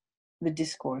change the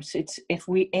discourse. It's if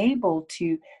we're able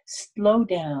to slow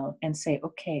down and say,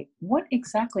 okay, what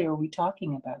exactly are we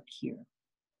talking about here?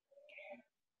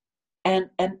 And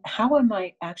how am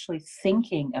I actually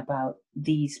thinking about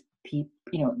these people,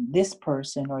 this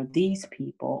person or these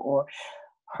people or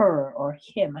her or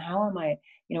him? How am I,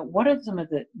 what are some of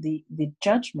the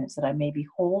judgments that I may be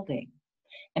holding?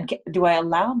 And do I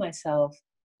allow myself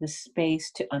the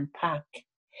space to unpack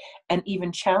and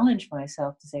even challenge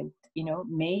myself to say,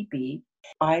 maybe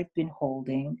I've been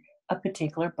holding a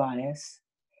particular bias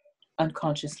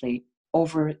unconsciously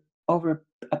over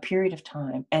a period of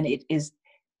time, and it is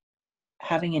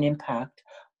having an impact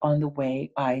on the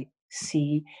way I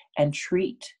see and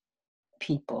treat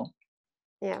people.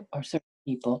 Yeah. Or certain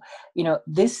people.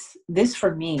 This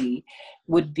for me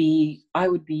I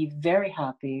would be very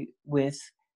happy with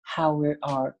how we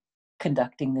are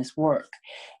conducting this work,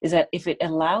 is that if it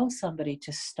allows somebody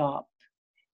to stop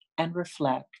and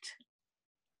reflect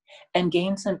and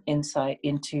gain some insight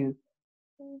into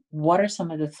what are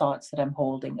some of the thoughts that I'm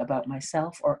holding about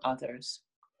myself or others,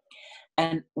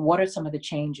 and what are some of the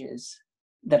changes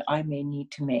that I may need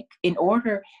to make in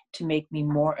order to make me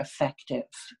more effective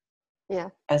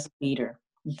as a leader.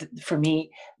 For me,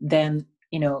 then,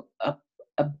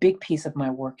 a big piece of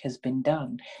my work has been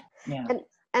done. Yeah.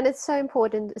 And it's so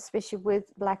important, especially with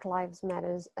Black Lives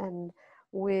Matters and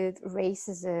with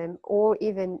racism, or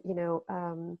even,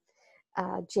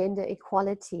 gender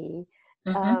equality,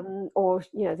 or,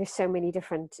 there's so many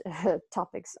different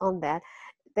topics on that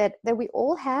we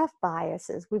all have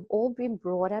biases. We've all been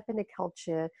brought up in a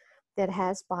culture that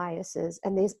has biases,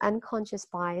 and there's unconscious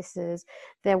biases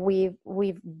that we've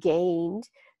gained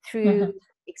through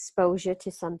exposure to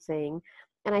something.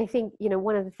 And I think,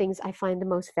 one of the things I find the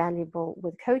most valuable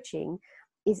with coaching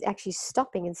is actually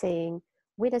stopping and saying,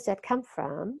 where does that come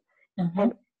from?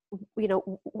 And,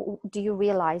 do you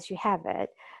realize you have it?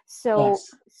 So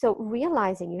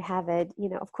realizing you have it,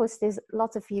 of course, there's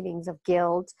lots of feelings of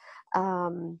guilt,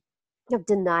 of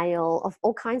denial, of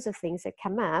all kinds of things that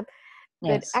come up.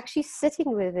 But actually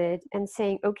sitting with it and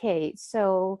saying, okay,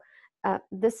 so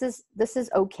this is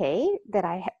okay that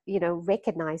I,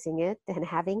 recognizing it and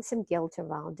having some guilt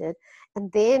around it,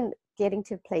 and then getting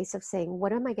to a place of saying,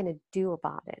 what am I going to do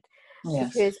about it?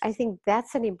 Because I think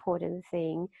that's an important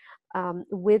thing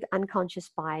with unconscious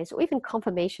bias, or even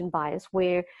confirmation bias,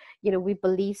 where, we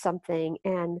believe something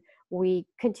and we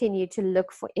continue to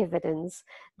look for evidence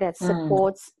that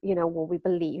supports, what we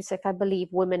believe. So if I believe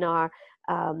women are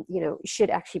should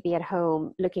actually be at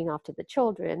home looking after the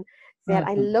children, that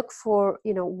I Mhm. look for,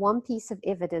 one piece of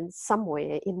evidence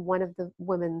somewhere in one of the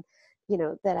women,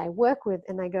 that I work with,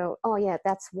 and I go, oh yeah,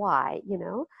 that's why,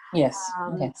 Yes,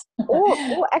 um, yes.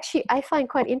 or actually, I find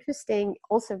quite interesting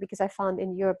also, because I found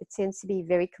in Europe it tends to be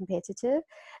very competitive,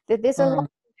 that there's a lot Mm, of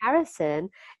comparison,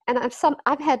 and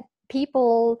I've had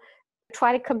people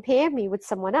try to compare me with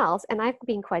someone else, and I've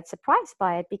been quite surprised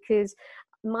by it, because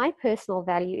my personal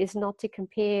value is not to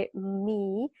compare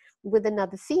me with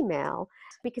another female,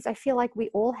 because I feel like we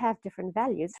all have different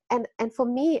values, and for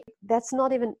me that's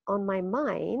not even on my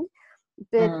mind.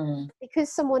 But mm,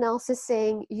 because someone else is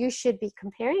saying you should be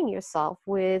comparing yourself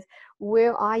with,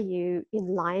 where are you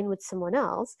in line with someone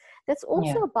else, that's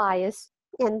also yeah. a bias.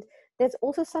 And that's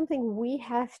also something we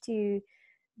have to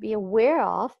be aware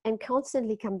of, and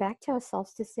constantly come back to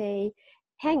ourselves to say,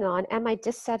 hang on, am I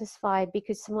dissatisfied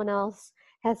because someone else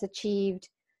has achieved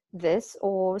this,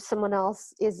 or someone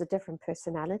else is a different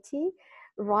personality,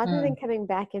 rather than Mm, coming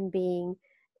back and being,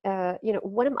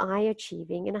 what am I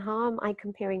achieving, and how am I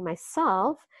comparing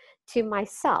myself to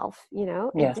myself,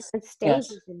 at yes, different yes.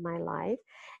 stages in my life,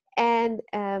 and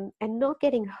not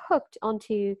getting hooked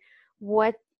onto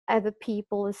what other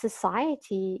people in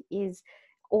society is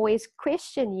always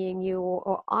questioning you,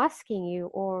 or asking you,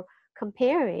 or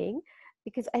comparing,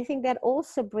 because I think that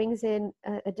also brings in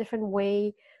a different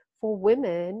way for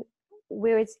women,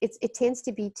 where it tends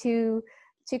to be too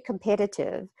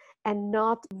competitive, and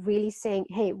not really saying,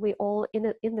 hey, we're all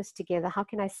in this together, how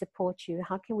can I support you,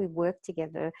 how can we work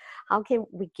together, how can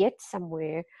we get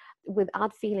somewhere,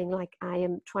 without feeling like I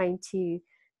am trying to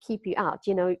keep you out.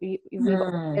 We've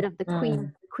got a bit Mm, of the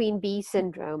mm. queen bee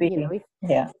syndrome. Be,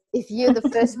 yeah. If you're the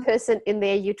first person in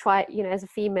there, you try, as a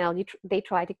female, they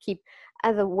try to keep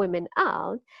other women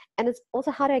out. And it's also,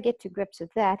 how do I get to grips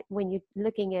with that when you're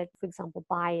looking at, for example,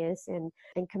 bias and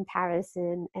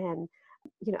comparison, and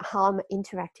how I'm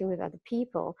interacting with other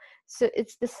people. So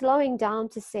it's the slowing down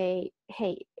to say,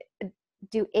 hey,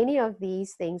 do any of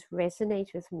these things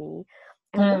resonate with me,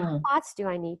 and what Mm, parts do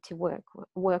I need to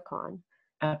work on?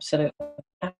 absolutely.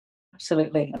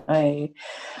 Absolutely.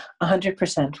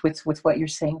 100% with what you're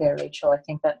saying there, Rachel. I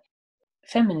think that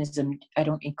feminism, I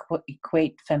don't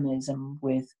equate feminism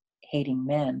with hating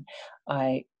men.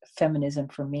 Feminism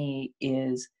for me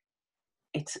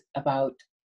it's about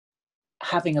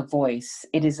having a voice.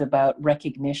 It is about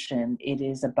recognition. It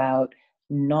is about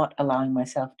not allowing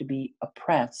myself to be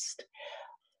oppressed.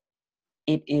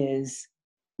 It is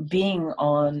being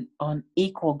on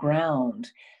equal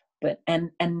ground, but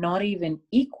and not even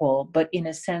equal, but in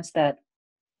a sense that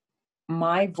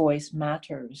my voice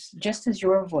matters just as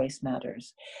your voice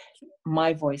matters.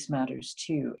 My voice matters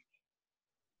too.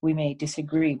 We may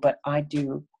disagree, but I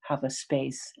do have a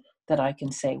space that I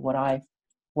can say what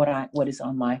is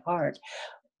on my heart,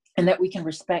 and that we can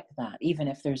respect that even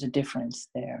if there's a difference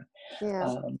there. Yeah.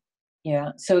 um,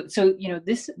 yeah, so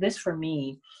this for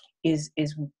me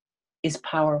is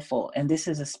powerful, and this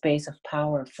is a space of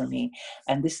power for me,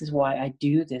 and this is why I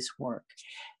do this work,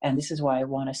 and this is why I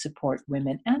want to support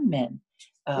women and men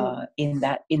Mm.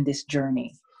 in this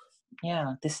journey.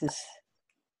 Yeah, this is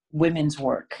women's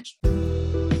work.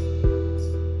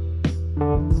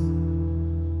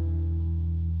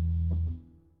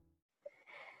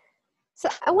 So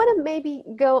I want to maybe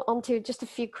go on to just a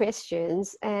few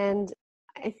questions, and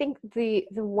I think the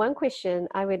one question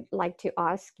I would like to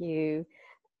ask you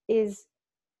is,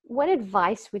 what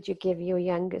advice would you give your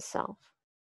younger self?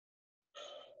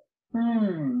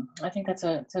 I think it's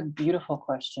a beautiful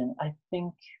question. I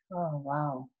think, oh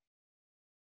wow,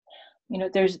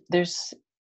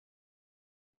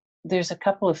 there's a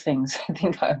couple of things I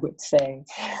think I would say.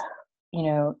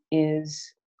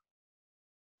 Is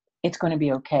it's going to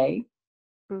be okay.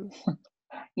 Mm.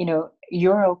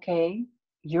 You're okay.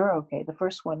 You're okay. The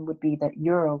first one would be that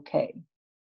you're okay.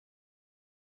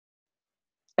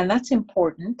 And that's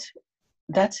important.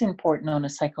 That's important on a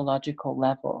psychological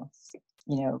level,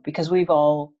 because we've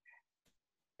all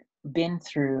been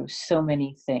through so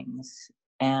many things,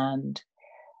 and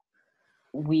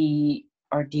we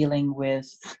are dealing with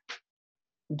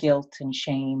guilt and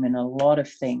shame and a lot of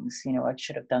things. I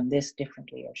should have done this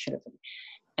differently. I should have.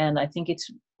 And I think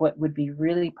it's what would be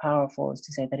really powerful is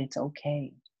to say that it's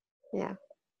okay Yeah.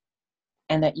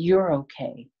 and that you're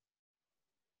okay,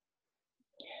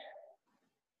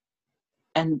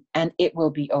 and it will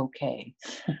be okay.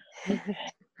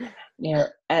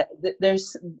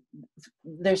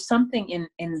 There's something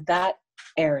in that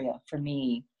area for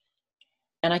me,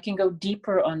 and I can go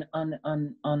deeper on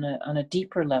a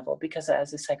deeper level, because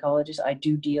as a psychologist I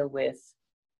do deal with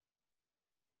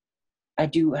I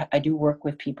do work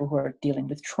with people who are dealing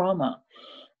with trauma,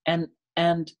 and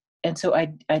and and so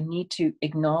I need to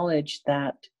acknowledge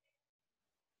that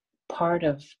part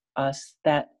of us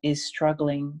that is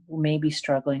struggling, maybe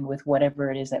struggling with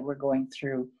whatever it is that we're going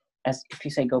through. As if you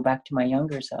say, go back to my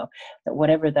younger self, that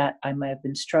whatever that I might have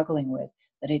been struggling with,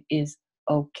 that it is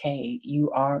okay.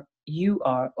 You are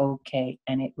okay,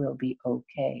 and it will be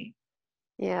okay.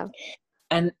 Yeah.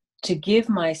 And to give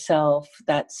myself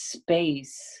that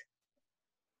space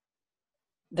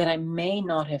that I may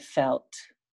not have felt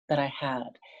that I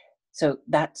had. So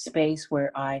that space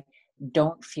where I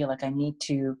don't feel like I need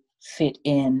to fit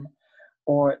in,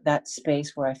 or that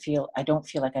space where I don't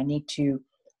feel like I need to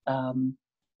um,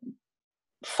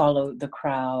 follow the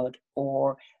crowd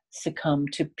or succumb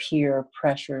to peer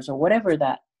pressures or whatever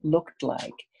that looked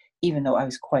like, even though I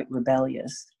was quite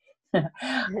rebellious.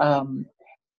 um,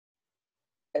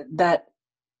 that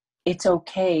it's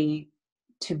okay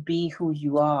to be who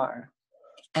you are.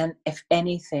 And if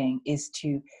anything, is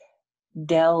to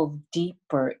delve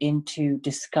deeper into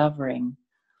discovering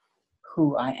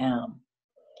who I am.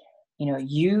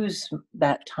 Use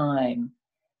that time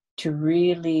to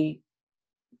really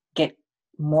get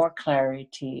more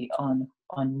clarity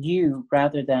on you,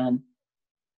 rather than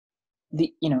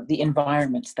the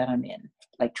environments that I'm in,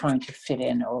 like trying to fit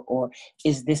in, or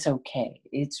is this okay?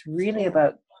 It's really Yeah.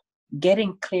 about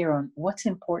getting clear on what's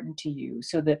important to you.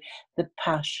 So the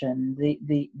passion,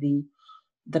 the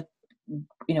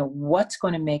what's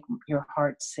going to make your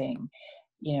heart sing.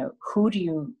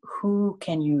 Who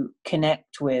can you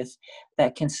connect with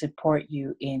that can support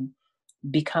you in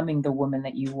becoming the woman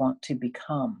that you want to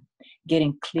become,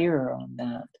 getting clearer on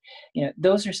that.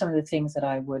 Those are some of the things that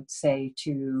I would say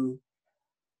to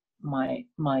my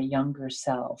younger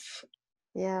self.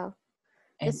 Yeah.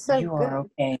 And It's so you are good.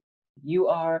 okay. You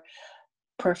are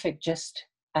perfect just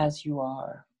as you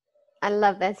are. I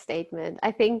love that statement.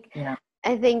 Yeah.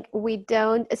 I think we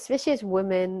don't, especially as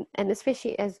women and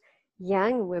especially as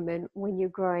young women, when you're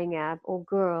growing up, or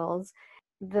girls,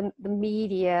 the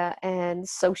media and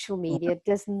social media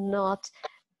does not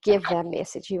give that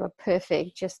message. You are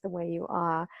perfect just the way you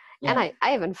are. And Yeah.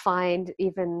 I even find,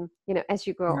 even, as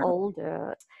you grow Yeah.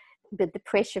 older, the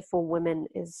pressure for women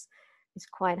is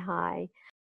quite high.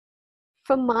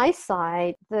 From my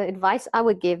side, the advice I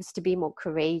would give is to be more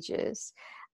courageous.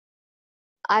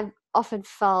 I've often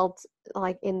felt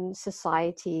like in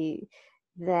society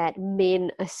that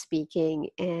men are speaking,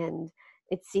 and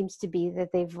it seems to be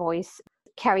that their voice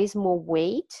carries more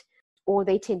weight, or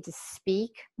they tend to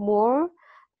speak more.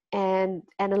 And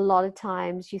a lot of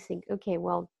times you think, okay,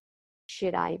 well,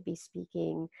 should I be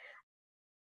speaking?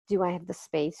 Do I have the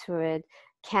space for it?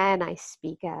 Can I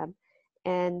speak up?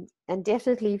 And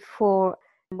definitely for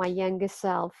my younger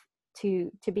self,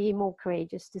 to be more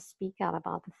courageous, to speak out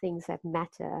about the things that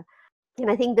matter. And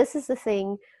I think this is the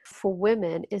thing for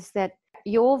women, is that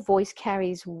your voice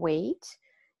carries weight,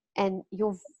 and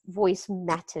your voice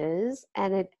matters,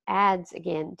 and it adds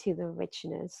again to the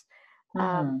richness.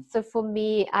 Mm-hmm. So for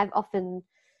me, I've often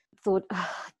thought,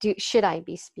 should I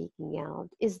be speaking out?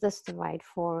 Is this the right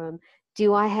forum?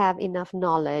 Do I have enough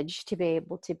knowledge to be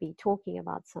able to be talking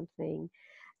about something?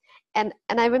 And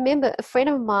I remember a friend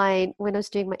of mine, when I was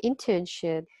doing my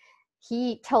internship,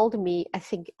 he told me, I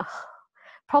think,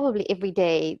 probably every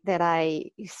day that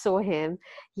I saw him,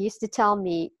 he used to tell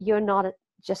me, you're not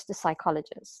just a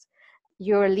psychologist,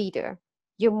 you're a leader,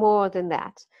 you're more than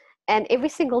that. And every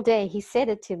single day he said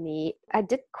it to me. I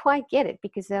didn't quite get it,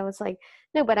 because I was like,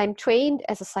 no, but I'm trained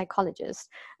as a psychologist.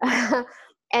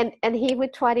 And he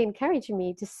would try to encourage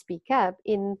me to speak up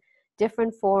in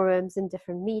different forums and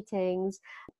different meetings.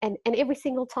 And every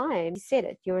single time he said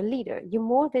it, you're a leader, you're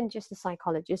more than just a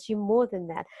psychologist, you're more than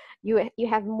that. You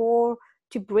have more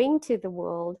to bring to the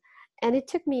world. And it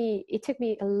took me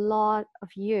a lot of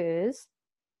years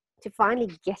to finally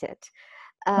get it.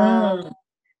 Mm.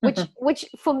 Which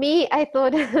for me, I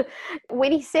thought,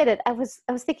 when he said it, I was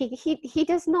thinking, he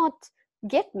does not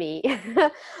get me.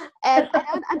 And I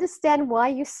don't understand why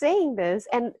you're saying this.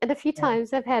 And a few Yeah.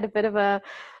 times I've had a bit of a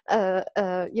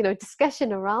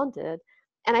discussion around it.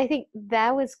 And I think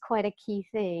that was quite a key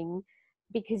thing,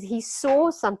 because he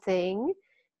saw something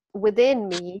within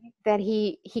me that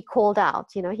he called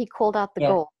out. He called out the Yeah.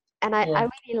 goal. And I Yeah.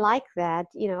 really like that.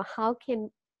 How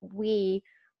can we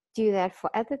do that for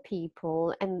other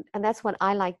people? And that's what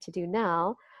I like to do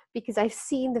now, because I've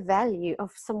seen the value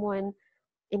of someone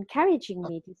encouraging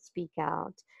me to speak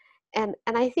out. And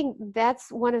I think that's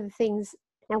one of the things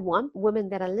I want women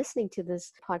that are listening to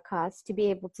this podcast to be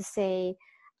able to say,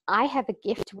 I have a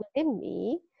gift within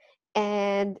me,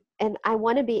 and I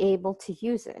want to be able to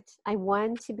use it. I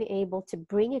want to be able to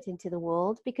bring it into the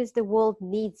world because the world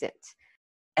needs it.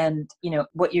 And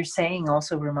what you're saying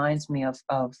also reminds me of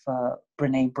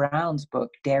Brene Brown's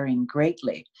book, Daring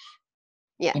Greatly.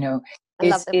 Yeah, I love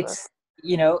it's that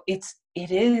book.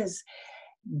 It is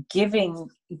giving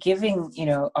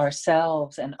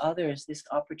ourselves and others this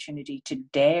opportunity to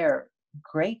dare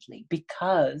greatly,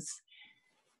 because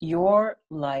your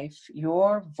life,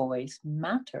 your voice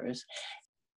matters.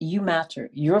 You matter.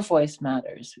 Your voice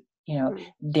matters.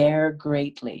 Dare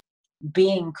greatly.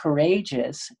 Being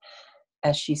courageous,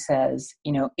 as she says,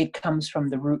 it comes from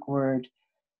the root word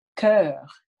cœur,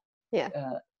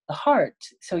 the heart.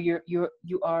 So you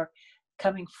are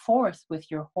coming forth with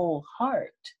your whole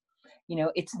heart.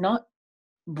 It's not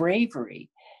bravery,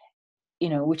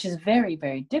 which is very,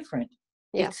 very different.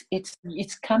 Yeah.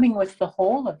 It's coming with the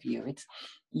whole of you. It's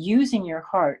using your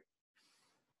heart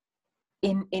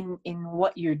in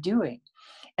what you're doing.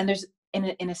 And there's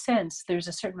in a sense there's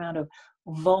a certain amount of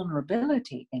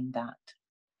vulnerability in that.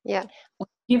 Yeah. It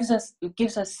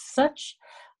gives us such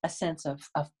a sense of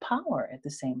power at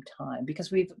the same time, because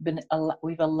we've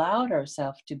allowed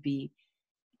ourselves to be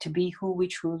who we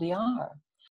truly are.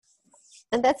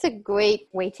 And that's a great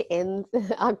way to end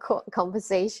our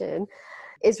conversation,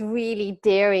 is really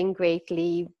daring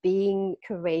greatly, being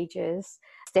courageous,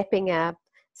 stepping up,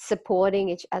 supporting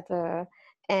each other,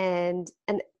 and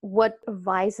what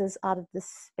arises out of the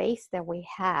space that we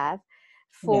have.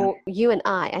 For you and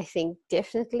I think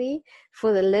definitely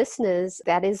for the listeners,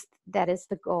 that is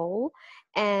the goal.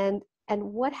 And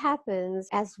what happens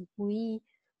as we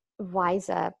rise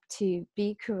up to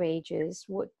be courageous,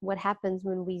 what happens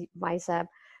when we rise up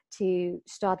to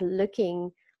start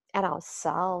looking at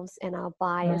ourselves and our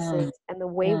biases and the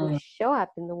way we show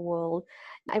up in the world.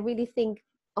 I really think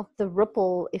of the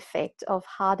ripple effect of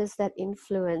how does that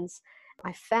influence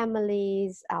our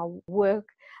families, our work,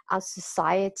 our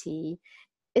society.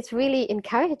 It's really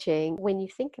encouraging when you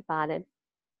think about it.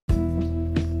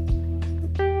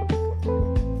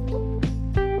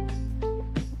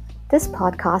 This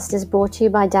podcast is brought to you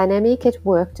by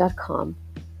dynamicatwork.com.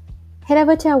 Head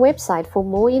over to our website for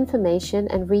more information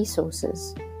and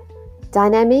resources.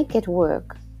 Dynamic at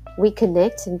Work. We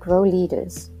connect and grow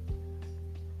leaders.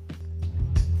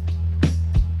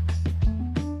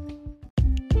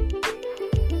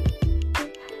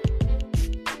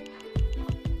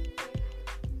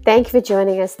 Thank you for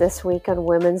joining us this week on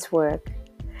Women's Work.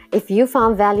 If you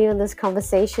found value in this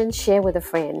conversation, share with a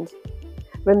friend.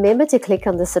 Remember to click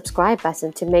on the subscribe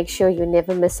button to make sure you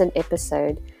never miss an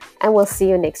episode, and we'll see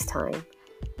you next time.